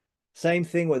 Same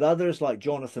thing with others like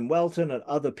Jonathan Welton and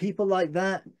other people like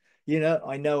that. You know,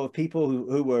 I know of people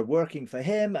who were working for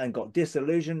him and got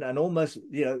disillusioned and almost,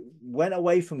 you know, went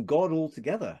away from God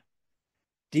altogether.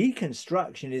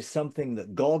 Deconstruction is something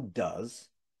that God does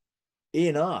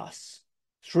in us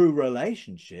through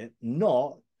relationship,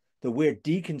 not that we're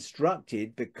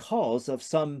deconstructed because of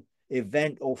some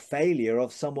event or failure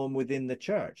of someone within the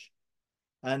church.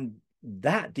 And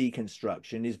that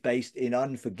deconstruction is based in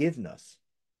unforgiveness,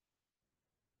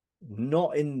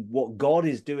 not in what God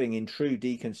is doing in true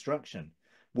deconstruction.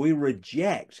 We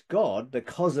reject God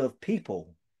because of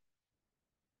people.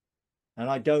 And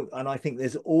I think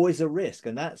there's always a risk,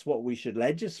 and that's what we should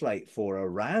legislate for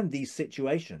around these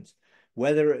situations,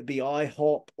 whether it be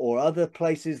IHOP or other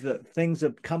places that things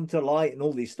have come to light and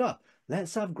all these stuff.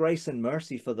 Let's have grace and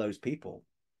mercy for those people.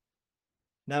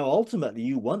 Now, ultimately,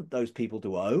 you want those people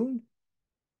to own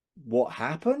what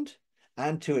happened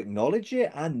and to acknowledge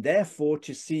it, and therefore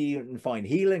to see and find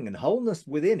healing and wholeness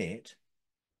within it,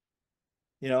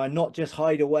 you know, and not just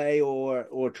hide away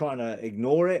or trying to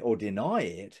ignore it or deny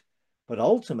it. But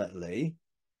ultimately,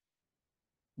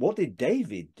 what did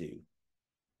David do?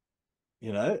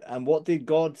 You know, and what did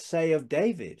God say of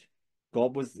David?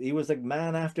 He was a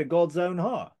man after God's own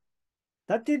heart.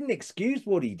 That didn't excuse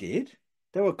what he did.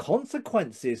 There were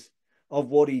consequences of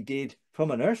what he did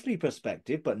from an earthly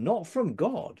perspective, but not from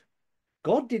God.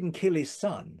 God didn't kill his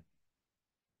son,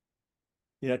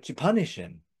 you know, to punish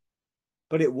him.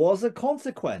 But it was a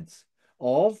consequence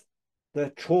of the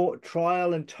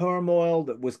trial and turmoil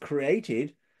that was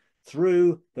created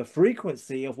through the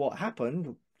frequency of what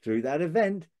happened through that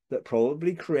event that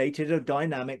probably created a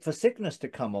dynamic for sickness to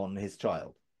come on his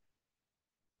child.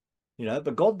 You know,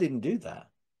 but God didn't do that.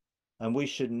 And we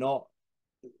should not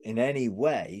in any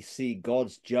way see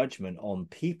God's judgment on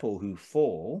people who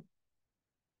fall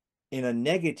in a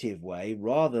negative way,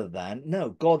 rather than, no,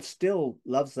 God still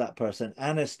loves that person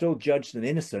and has still judged them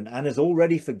innocent and has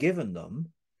already forgiven them,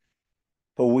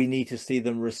 but we need to see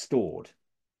them restored.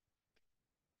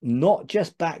 Not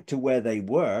just back to where they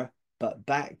were, but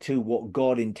back to what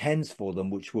God intends for them,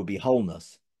 which will be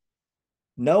wholeness.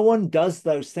 No one does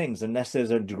those things unless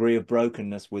there's a degree of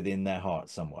brokenness within their heart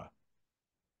somewhere.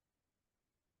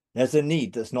 There's a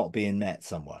need that's not being met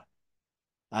somewhere,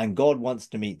 and God wants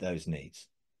to meet those needs.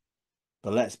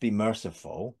 But let's be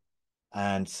merciful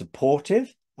and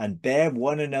supportive and bear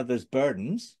one another's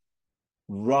burdens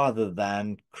rather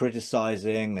than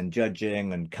criticizing and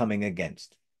judging and coming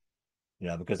against,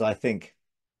 because I think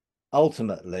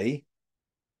ultimately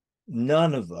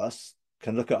none of us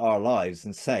can look at our lives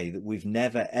and say that we've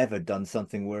never ever done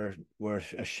something we're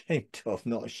ashamed of,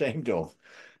 not ashamed of,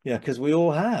 because we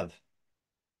all have.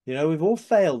 We've all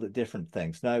failed at different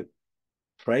things. Now,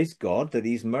 praise God that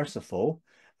he's merciful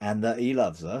and that he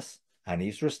loves us and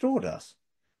he's restored us.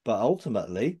 But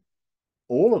ultimately,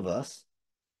 all of us,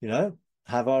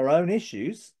 have our own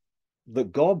issues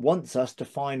that God wants us to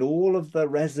find all of the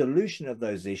resolution of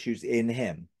those issues in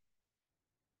him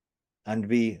and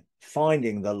be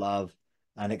finding the love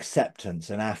and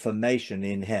acceptance and affirmation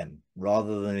in him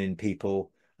rather than in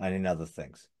people and in other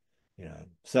things.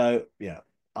 So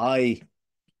I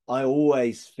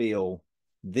always feel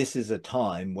this is a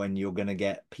time when you're going to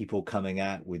get people coming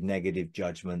out with negative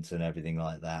judgments and everything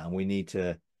like that, and we need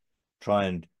to try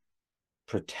and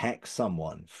protect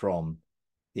someone from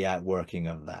the outworking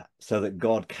of that so that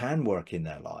God can work in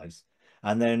their lives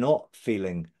and they're not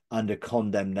feeling under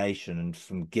condemnation and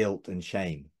from guilt and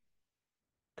shame,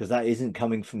 because that isn't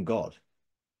coming from God.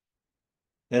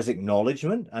 There's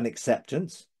acknowledgement and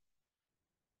acceptance,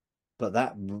 but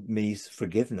that means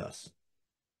forgiveness.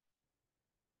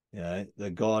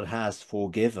 That God has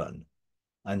forgiven,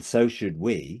 and so should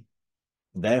we.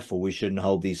 Therefore, we shouldn't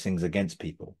hold these things against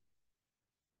people.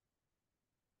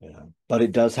 But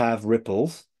it does have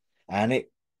ripples, and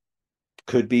it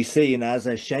could be seen as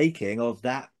a shaking of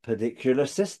that particular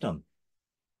system.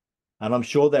 And I'm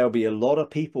sure there'll be a lot of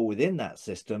people within that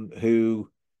system who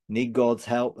need God's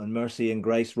help and mercy and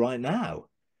grace right now,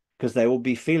 because they will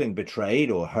be feeling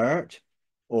betrayed or hurt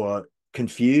or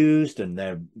confused, and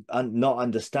they're not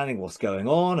understanding what's going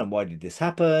on and why did this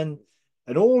happen,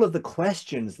 and all of the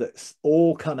questions that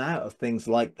all come out of things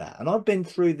like that. And I've been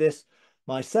through this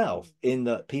myself, in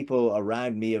that people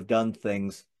around me have done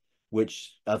things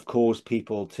which have caused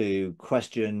people to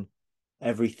question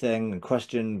everything and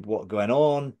question what's going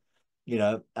on,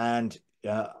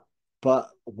 but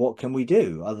what can we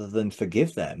do other than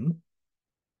forgive them?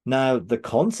 Now, the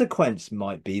consequence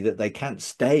might be that they can't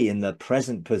stay in the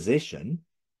present position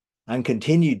and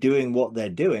continue doing what they're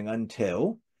doing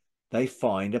until they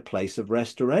find a place of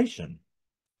restoration.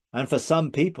 And for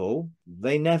some people,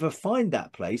 they never find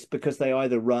that place because they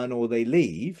either run or they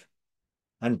leave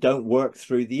and don't work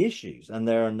through the issues. And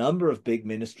there are a number of big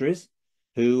ministries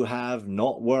who have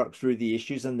not worked through the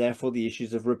issues, and therefore the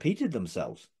issues have repeated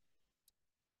themselves.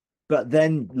 But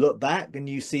then look back and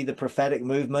you see the prophetic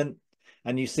movement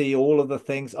and you see all of the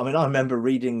things. I mean, I remember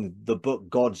reading the book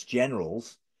God's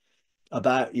Generals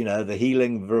about, the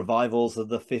healing revivals of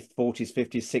the 40s, 50s,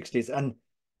 60s. And,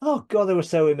 oh God, they were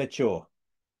so immature.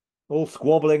 All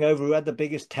squabbling over who had the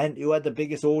biggest tent, who had the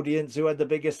biggest audience, who had the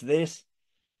biggest this,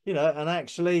 and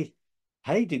actually,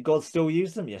 hey, did God still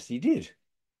use them? Yes, he did.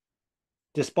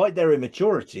 Despite their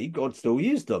immaturity, God still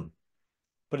used them.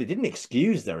 But it didn't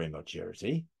excuse their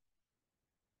immaturity,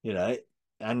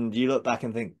 and you look back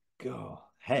and think, oh,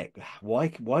 heck, why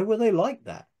were they like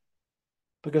that?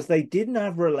 Because they didn't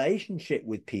have a relationship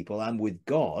with people and with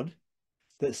God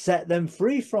that set them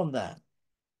free from that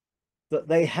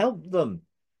they helped them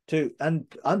to. And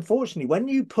unfortunately, when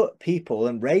you put people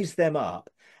and raise them up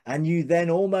and you then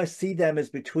almost see them as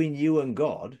between you and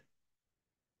God,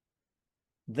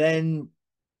 then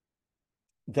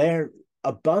they're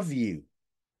above you.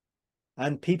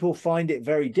 And people find it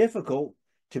very difficult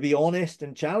to be honest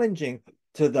and challenging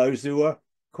to those who are,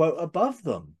 quote, above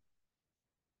them.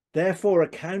 Therefore,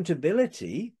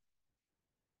 accountability,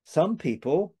 some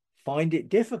people find it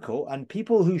difficult, and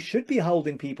people who should be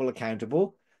holding people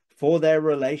accountable for their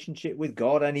relationship with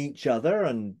God and each other,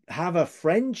 and have a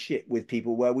friendship with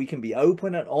people where we can be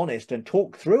open and honest and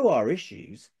talk through our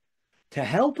issues to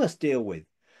help us deal with.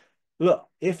 Look,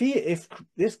 if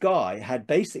this guy had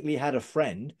basically had a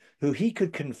friend who he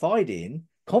could confide in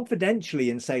confidentially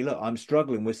and say, look, I'm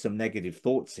struggling with some negative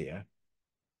thoughts here,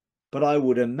 but I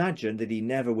would imagine that he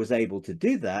never was able to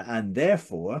do that, and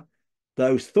therefore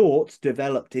those thoughts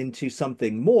developed into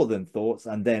something more than thoughts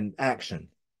and then action.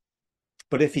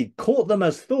 But if he'd caught them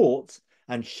as thoughts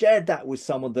and shared that with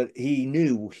someone that he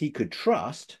knew he could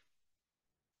trust,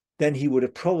 then he would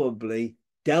have probably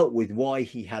dealt with why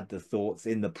he had the thoughts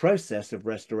in the process of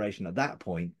restoration at that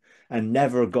point and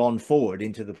never gone forward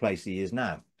into the place he is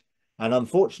now. And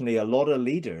unfortunately, a lot of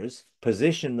leaders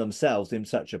position themselves in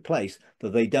such a place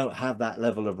that they don't have that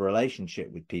level of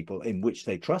relationship with people in which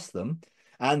they trust them.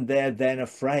 And they're then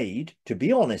afraid to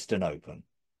be honest and open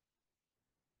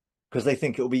because they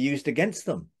think it will be used against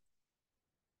them.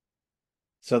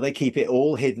 So they keep it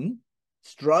all hidden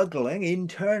struggling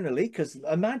internally, because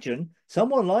imagine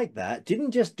someone like that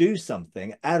didn't just do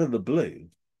something out of the blue.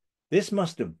 This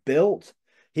must have built,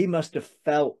 he must have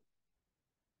felt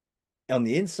on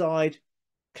the inside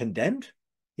condemned.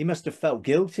 He must have felt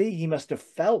guilty. He must have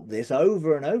felt this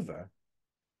over and over.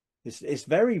 It's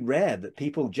very rare that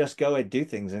people just go and do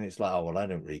things and it's like, oh, well, I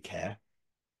don't really care.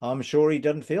 I'm sure he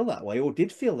doesn't feel that way or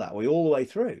did feel that way all the way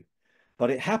through. But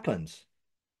it happens.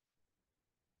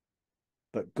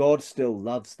 But God still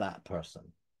loves that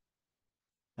person.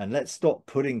 And let's stop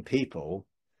putting people,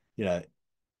 you know,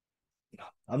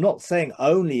 I'm not saying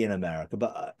only in America,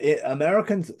 but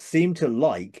Americans seem to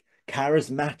like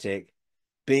charismatic,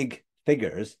 big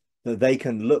figures that they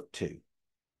can look to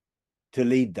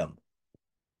lead them.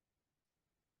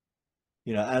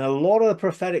 You know, and a lot of the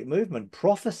prophetic movement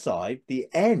prophesied the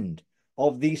end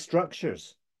of these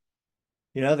structures.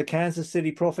 You know, the Kansas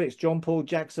City prophets, John Paul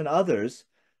Jackson, others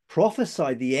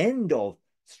prophesied the end of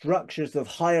structures of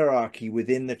hierarchy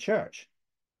within the church,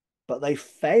 but they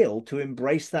failed to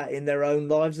embrace that in their own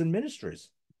lives and ministries.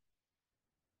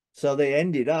 So they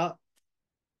ended up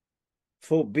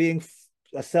for being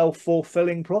a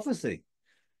self-fulfilling prophecy.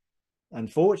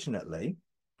 Unfortunately,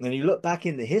 when you look back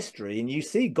in the history and you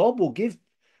see God will give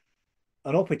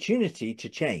an opportunity to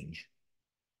change.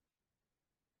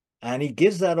 And he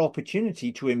gives that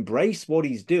opportunity to embrace what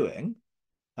he's doing.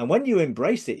 And when you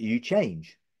embrace it, you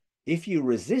change. If you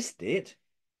resist it,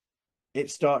 it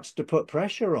starts to put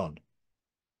pressure on.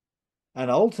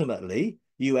 And ultimately,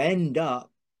 you end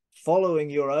up following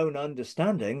your own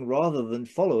understanding rather than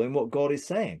following what God is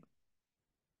saying.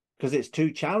 Because it's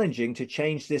too challenging to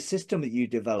change this system that you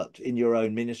developed in your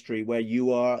own ministry where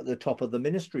you are at the top of the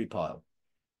ministry pile.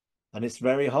 And it's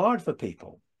very hard for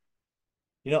people.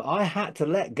 You know, I had to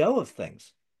let go of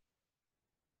things.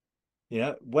 You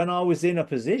know, when I was in a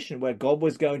position where God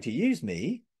was going to use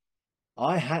me,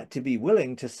 I had to be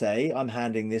willing to say, I'm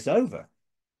handing this over.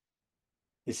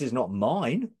 This is not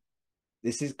mine.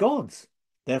 This is God's.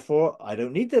 Therefore, I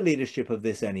don't need the leadership of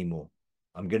this anymore.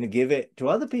 I'm going to give it to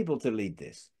other people to lead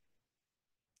this.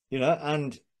 You know,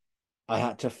 and I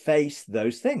had to face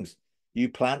those things. You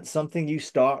plant something, you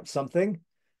start something,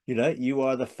 you know, you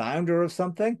are the founder of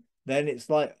something, then it's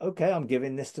like, okay, I'm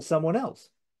giving this to someone else.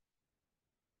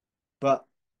 But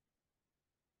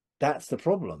that's the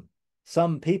problem.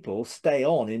 Some people stay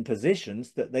on in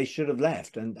positions that they should have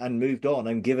left and moved on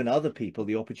and given other people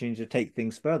the opportunity to take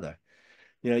things further.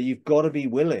 You know, you've got to be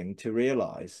willing to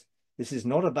realize this is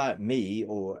not about me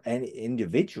or any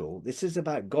individual. This is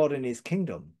about God and his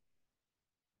kingdom.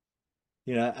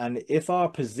 You know, and if our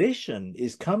position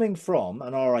is coming from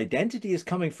and our identity is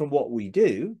coming from what we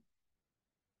do,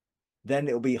 then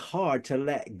it'll be hard to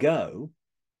let go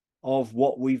of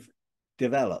what we've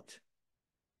developed.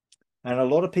 And a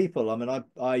lot of people, I mean,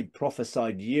 I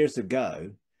prophesied years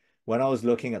ago when I was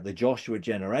looking at the Joshua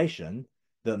generation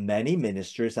that many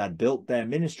ministers had built their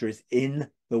ministries in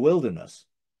the wilderness.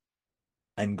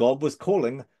 And God was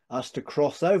calling us to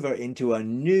cross over into a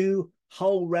new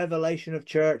whole revelation of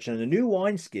church and a new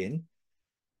wineskin,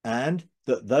 and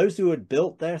that those who had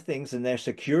built their things and their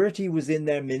security was in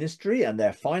their ministry and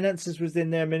their finances was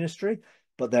in their ministry,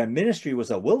 but their ministry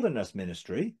was a wilderness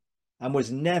ministry and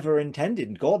was never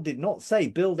intended. God did not say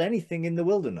build anything in the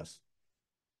wilderness.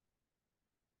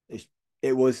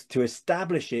 It was to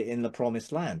establish it in the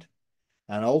promised land.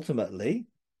 And ultimately,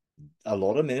 a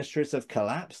lot of ministries have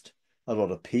collapsed. A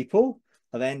lot of people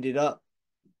have ended up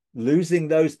losing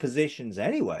those positions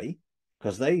anyway,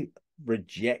 because they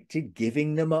rejected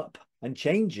giving them up and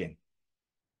changing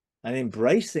and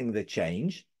embracing the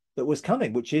change that was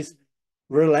coming, which is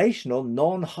relational,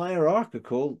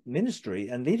 non-hierarchical ministry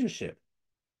and leadership.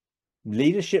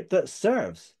 Leadership that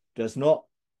serves, does not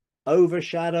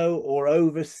overshadow or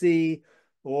oversee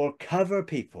or cover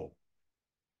people.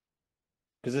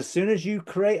 Because as soon as you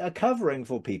create a covering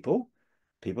for people,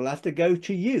 people have to go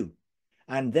to you.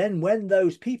 And then when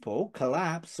those people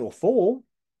collapse or fall,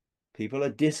 people are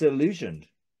disillusioned.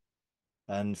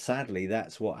 And sadly,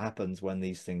 that's what happens when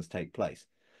these things take place.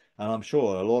 And I'm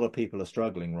sure a lot of people are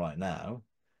struggling right now,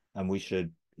 and we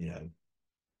should, you know,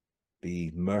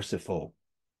 be merciful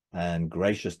and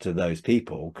gracious to those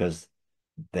people, because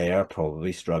they are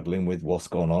probably struggling with what's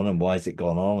gone on and why has it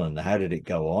gone on and how did it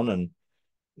go on, and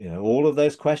you know, all of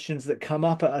those questions that come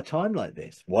up at a time like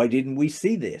this. Why didn't we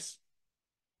see this?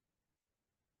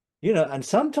 You know, and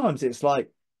sometimes it's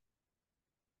like,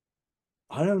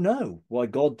 I don't know why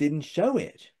God didn't show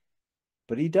it,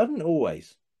 but he doesn't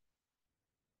always.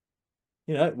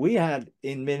 You know, we had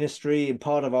in ministry in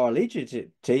part of our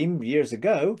leadership team years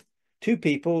ago, two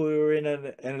people who were in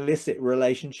an illicit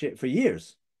relationship for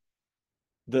years.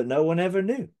 that no one ever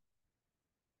knew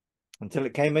until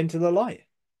it came into the light.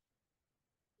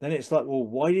 Then it's like, well,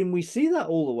 why didn't we see that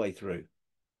all the way through?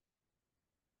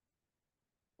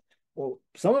 Well,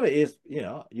 some of it is, you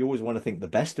know, you always want to think the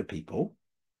best of people.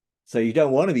 So you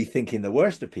don't want to be thinking the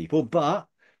worst of people, but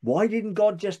why didn't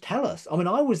God just tell us? I mean,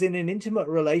 I was in an intimate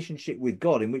relationship with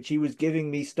God in which he was giving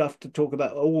me stuff to talk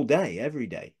about all day, every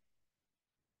day.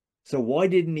 So why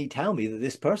didn't he tell me that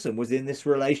this person was in this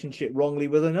relationship wrongly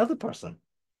with another person?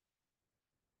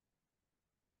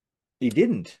 He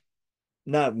didn't.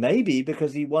 Now, maybe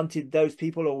because he wanted those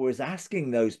people, or was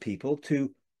asking those people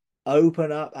to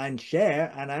open up and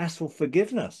share and ask for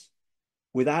forgiveness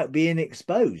without being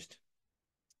exposed,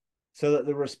 so that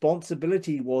the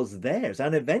responsibility was theirs.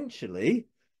 And eventually,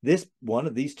 this one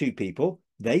of these two people,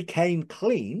 they came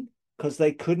clean because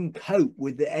they couldn't cope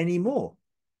with it anymore.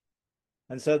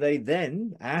 And so they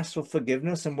then asked for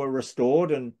forgiveness and were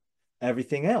restored and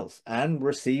everything else, and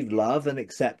received love and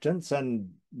acceptance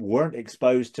and weren't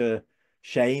exposed to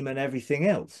shame and everything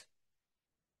else.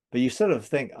 But you sort of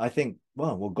think, I think,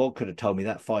 well, God could have told me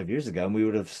that 5 years ago and we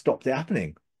would have stopped it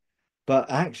happening. But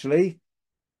actually,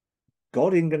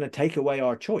 God isn't going to take away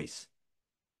our choice.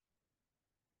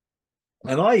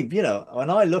 And when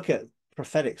I look at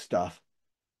prophetic stuff,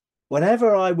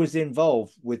 whenever I was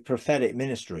involved with prophetic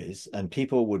ministries and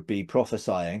people would be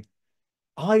prophesying,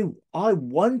 I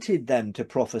wanted them to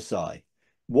prophesy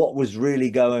what was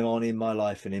really going on in my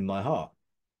life and in my heart,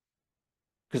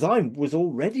 because I was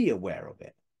already aware of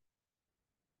it.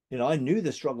 You know, I knew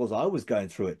the struggles I was going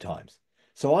through at times.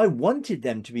 So I wanted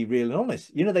them to be real and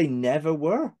honest. You know, they never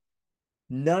were.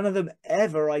 None of them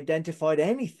ever identified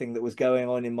anything that was going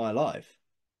on in my life.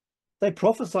 They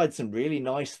prophesied some really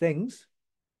nice things,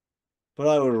 but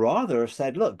I would rather have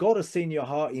said, look, God has seen your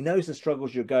heart. He knows the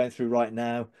struggles you're going through right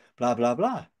now, blah, blah,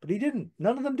 blah. But he didn't.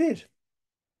 None of them did.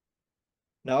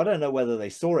 Now, I don't know whether they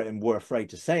saw it and were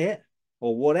afraid to say it,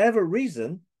 or whatever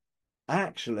reason.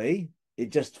 Actually,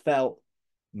 it just felt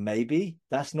maybe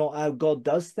that's not how God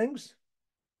does things.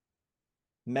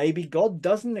 Maybe God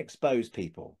doesn't expose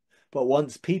people, but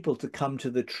wants people to come to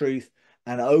the truth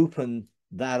and open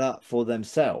that up for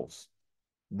themselves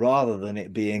rather than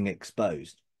it being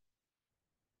exposed.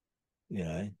 You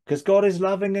know, because God is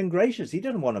loving and gracious. He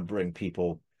doesn't want to bring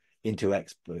people into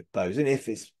exposing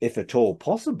if at all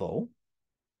possible.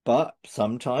 But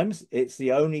sometimes it's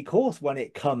the only course when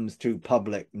it comes to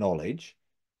public knowledge.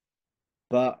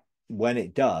 But when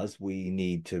it does, we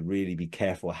need to really be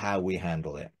careful how we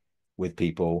handle it with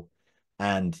people.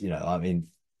 And, you know, I mean,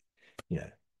 you know,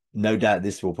 no doubt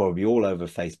this will probably be all over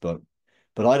Facebook,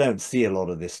 but I don't see a lot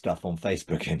of this stuff on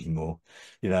Facebook anymore.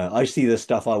 You know, I see the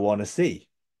stuff I want to see,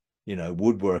 you know,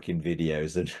 woodworking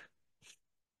videos and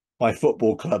my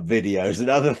football club videos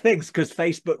and other things, because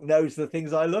Facebook knows the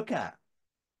things I look at.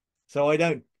 So I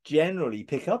don't generally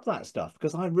pick up that stuff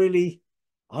because I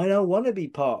don't want to be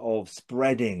part of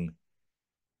spreading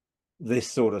this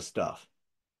sort of stuff,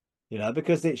 you know,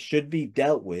 because it should be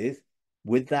dealt with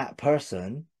that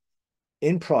person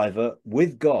in private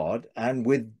with God and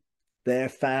with their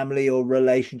family or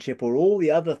relationship or all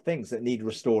the other things that need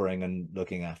restoring and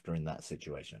looking after in that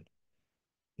situation.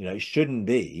 You know, it shouldn't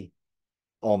be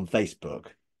on Facebook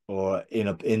or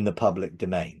in the public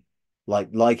domain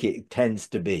like it tends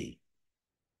to be.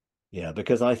 You know,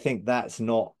 because I think that's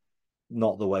not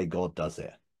the way God does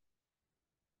it.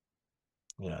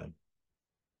 You know,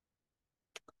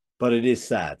 but it is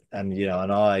sad, and you know,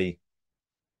 and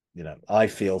I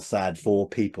feel sad for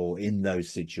people in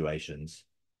those situations.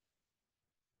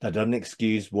 That doesn't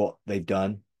excuse what they've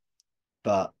done,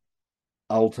 but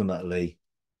ultimately,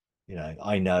 you know,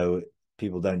 I know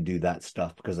people don't do that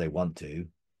stuff because they want to,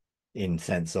 in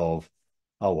sense of,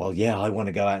 oh, well, yeah, I want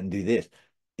to go out and do this.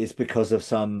 It's because of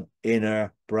some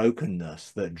inner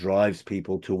brokenness that drives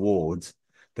people towards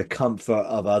the comfort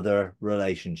of other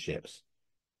relationships,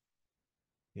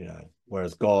 you know,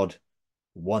 whereas God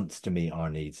wants to meet our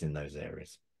needs in those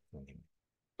areas.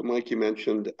 Mike, you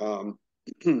mentioned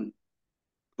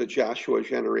the Joshua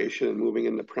generation and moving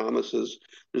into promises.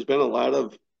 There's been a lot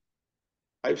of,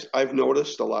 I've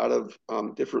noticed a lot of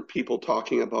different people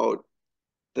talking about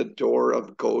the door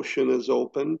of Goshen is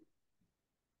open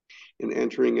and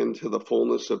entering into the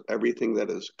fullness of everything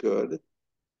that is good,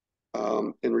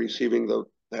 and receiving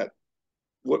that.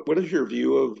 What is your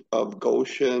view of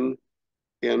Goshen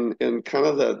and kind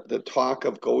of the talk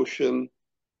of Goshen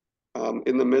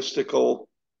in the mystical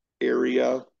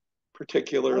area,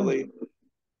 particularly?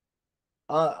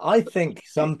 I think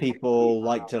some people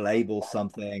like to label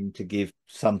something to give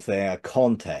something a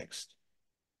context.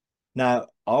 Now,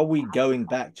 are we going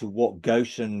back to what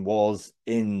Goshen was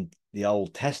in the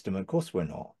Old Testament. Of course we're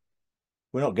not.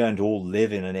 We're not going to all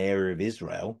live in an area of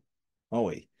Israel, are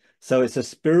we? So it's a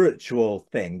spiritual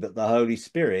thing that the Holy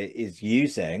Spirit is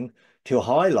using to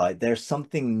highlight there's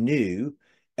something new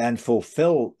and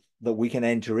fulfill that we can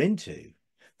enter into,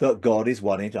 that God is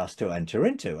wanting us to enter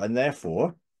into. And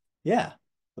therefore, yeah,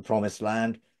 the promised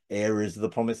land, areas of the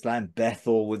promised land,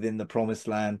 Bethel within the promised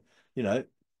land,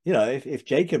 if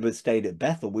Jacob had stayed at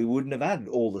Bethel, we wouldn't have had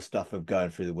all the stuff of going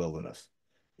through the wilderness.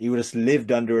 He would have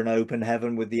lived under an open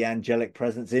heaven with the angelic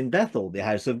presence in Bethel, the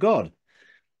house of God.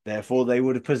 Therefore, they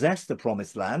would have possessed the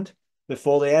promised land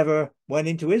before they ever went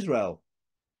into Israel,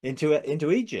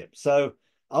 into Egypt. So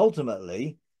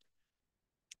ultimately,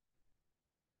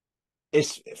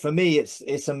 for me,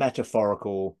 it's a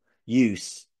metaphorical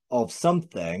use of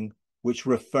something which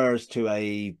refers to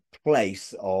a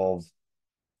place of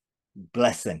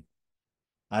blessing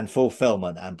and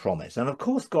fulfillment and promise. And of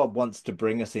course, God wants to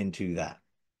bring us into that.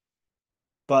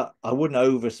 But I wouldn't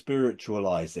over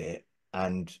spiritualize it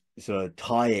and sort of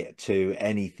tie it to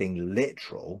anything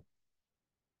literal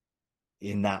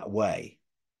in that way,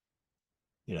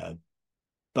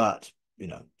 but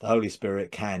the Holy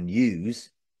Spirit can use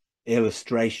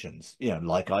illustrations,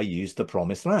 like I used the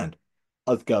promised land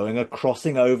of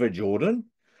crossing over Jordan,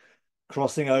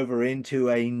 crossing over into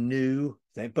a new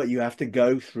thing, but you have to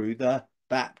go through the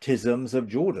baptisms of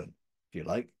Jordan, if you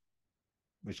like,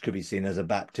 which could be seen as a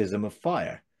baptism of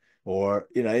fire, or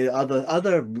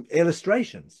other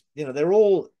illustrations. They're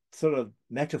all sort of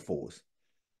metaphors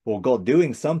for God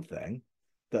doing something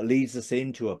that leads us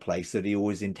into a place that he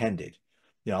always intended.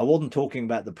 I wasn't talking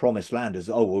about the promised land as,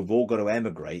 oh, we've all got to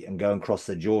emigrate and go and cross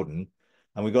the Jordan,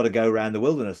 and we've got to go around the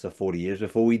wilderness for 40 years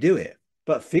before we do it.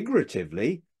 But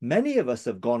figuratively, many of us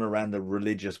have gone around the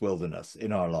religious wilderness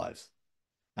in our lives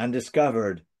and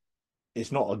discovered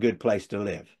it's not a good place to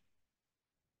live.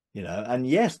 And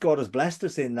yes, God has blessed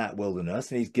us in that wilderness,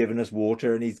 and he's given us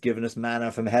water, and he's given us manna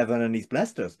from heaven, and he's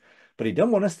blessed us, but he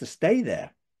doesn't want us to stay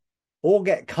there or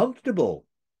get comfortable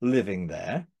living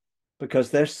there,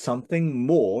 because there's something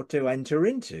more to enter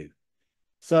into.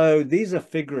 So these are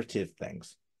figurative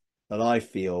things that I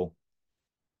feel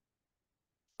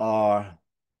are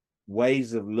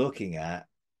ways of looking at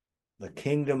the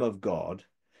kingdom of God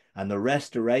and the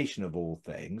restoration of all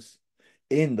things,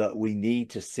 in that we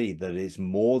need to see that it's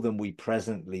more than we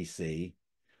presently see,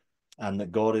 and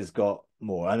that God has got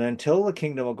more. And until the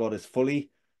kingdom of God has fully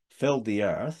filled the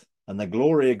earth, and the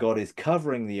glory of God is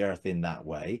covering the earth in that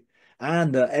way,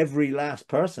 and that every last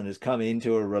person has come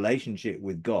into a relationship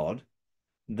with God,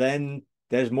 then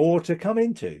there's more to come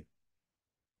into.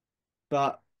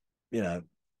 But,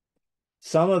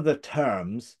 some of the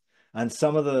terms and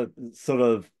some of the sort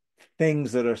of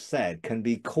things that are said can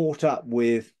be caught up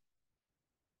with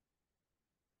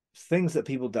things that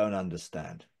people don't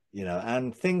understand,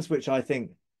 and things which I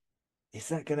think, is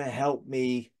that going to help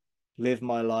me live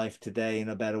my life today in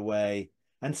a better way?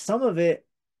 And some of it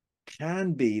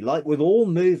can be, like with all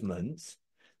movements,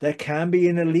 there can be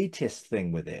an elitist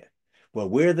thing with it. Well,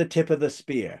 we're the tip of the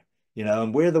spear,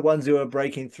 and we're the ones who are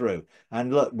breaking through.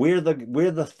 And look, we're the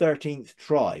 13th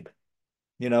tribe,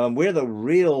 and we're the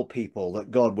real people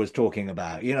that God was talking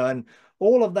about, and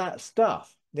all of that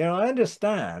stuff. I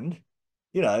understand,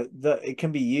 that it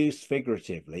can be used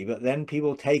figuratively, but then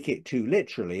people take it too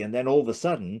literally, and then all of a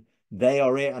sudden they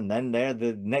are it, and then they're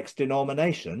the next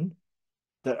denomination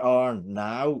that are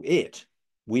now it.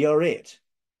 We are it.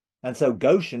 And so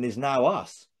Goshen is now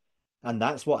us. And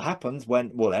that's what happens when,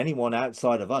 well, anyone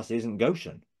outside of us isn't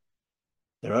Goshen.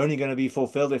 They're only going to be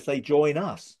fulfilled if they join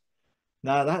us.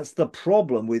 Now, that's the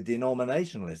problem with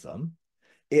denominationalism.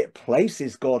 It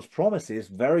places God's promises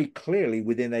very clearly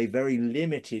within a very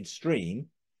limited stream,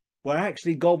 where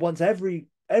actually God wants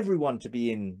everyone to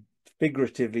be in,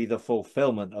 figuratively, the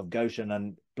fulfillment of Goshen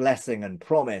and blessing and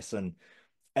promise and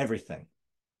everything.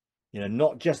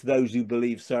 Not just those who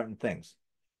believe certain things.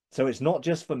 So it's not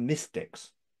just for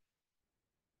mystics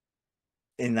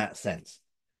in that sense.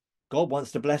 God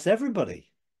wants to bless everybody.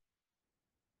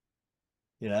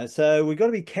 So we've got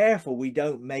to be careful we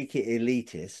don't make it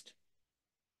elitist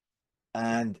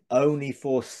and only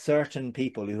for certain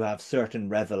people who have certain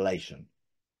revelation.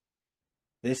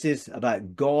 This is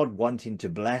about God wanting to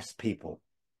bless people,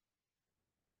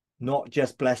 not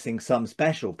just blessing some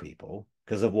special people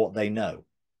because of what they know.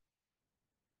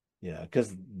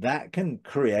 Because that can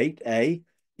create a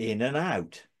in and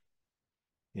out.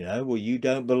 Well, you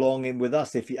don't belong in with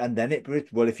us if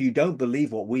you don't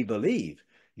believe what we believe,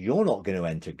 you're not going to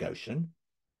enter Goshen.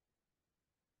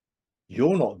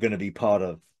 You're not going to be part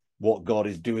of what God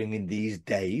is doing in these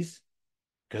days,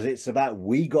 because it's about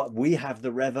we have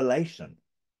the revelation.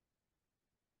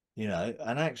 you know,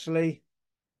 and actually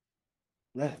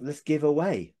let's give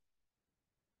away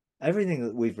everything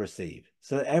that we've received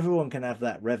so that everyone can have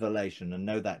that revelation and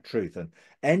know that truth and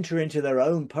enter into their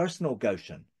own personal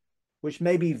Goshen, which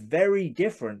may be very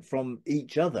different from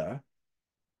each other,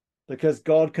 because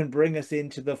God can bring us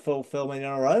into the fulfillment in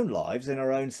our own lives, in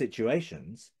our own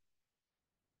situations,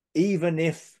 even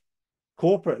if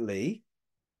corporately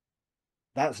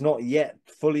that's not yet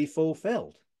fully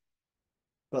fulfilled.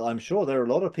 But I'm sure there are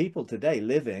a lot of people today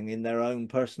living in their own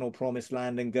personal promised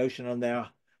land in Goshen, and they're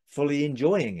fully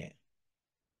enjoying it.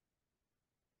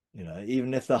 You know,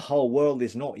 even if the whole world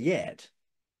is not yet.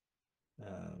 You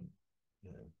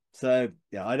know. So,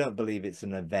 yeah, I don't believe it's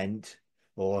an event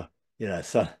or, you know,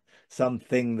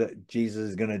 something that Jesus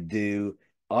is going to do.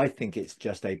 I think it's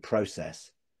just a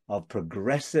process of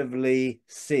progressively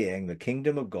seeing the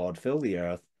kingdom of God fill the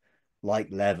earth like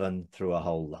leaven through a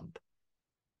whole lump.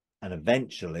 And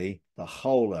eventually the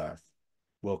whole earth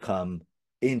will come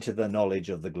into the knowledge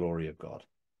of the glory of God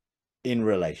in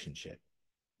relationship,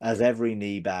 as every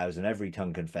knee bows and every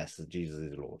tongue confesses that Jesus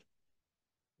is Lord,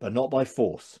 but not by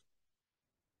force,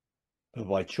 but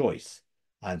by choice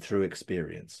and through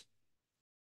experience.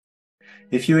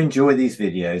 If you enjoy these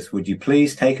videos, would you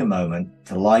please take a moment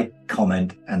to like,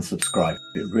 comment, and subscribe?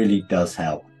 It really does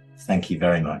help. Thank you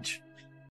very much.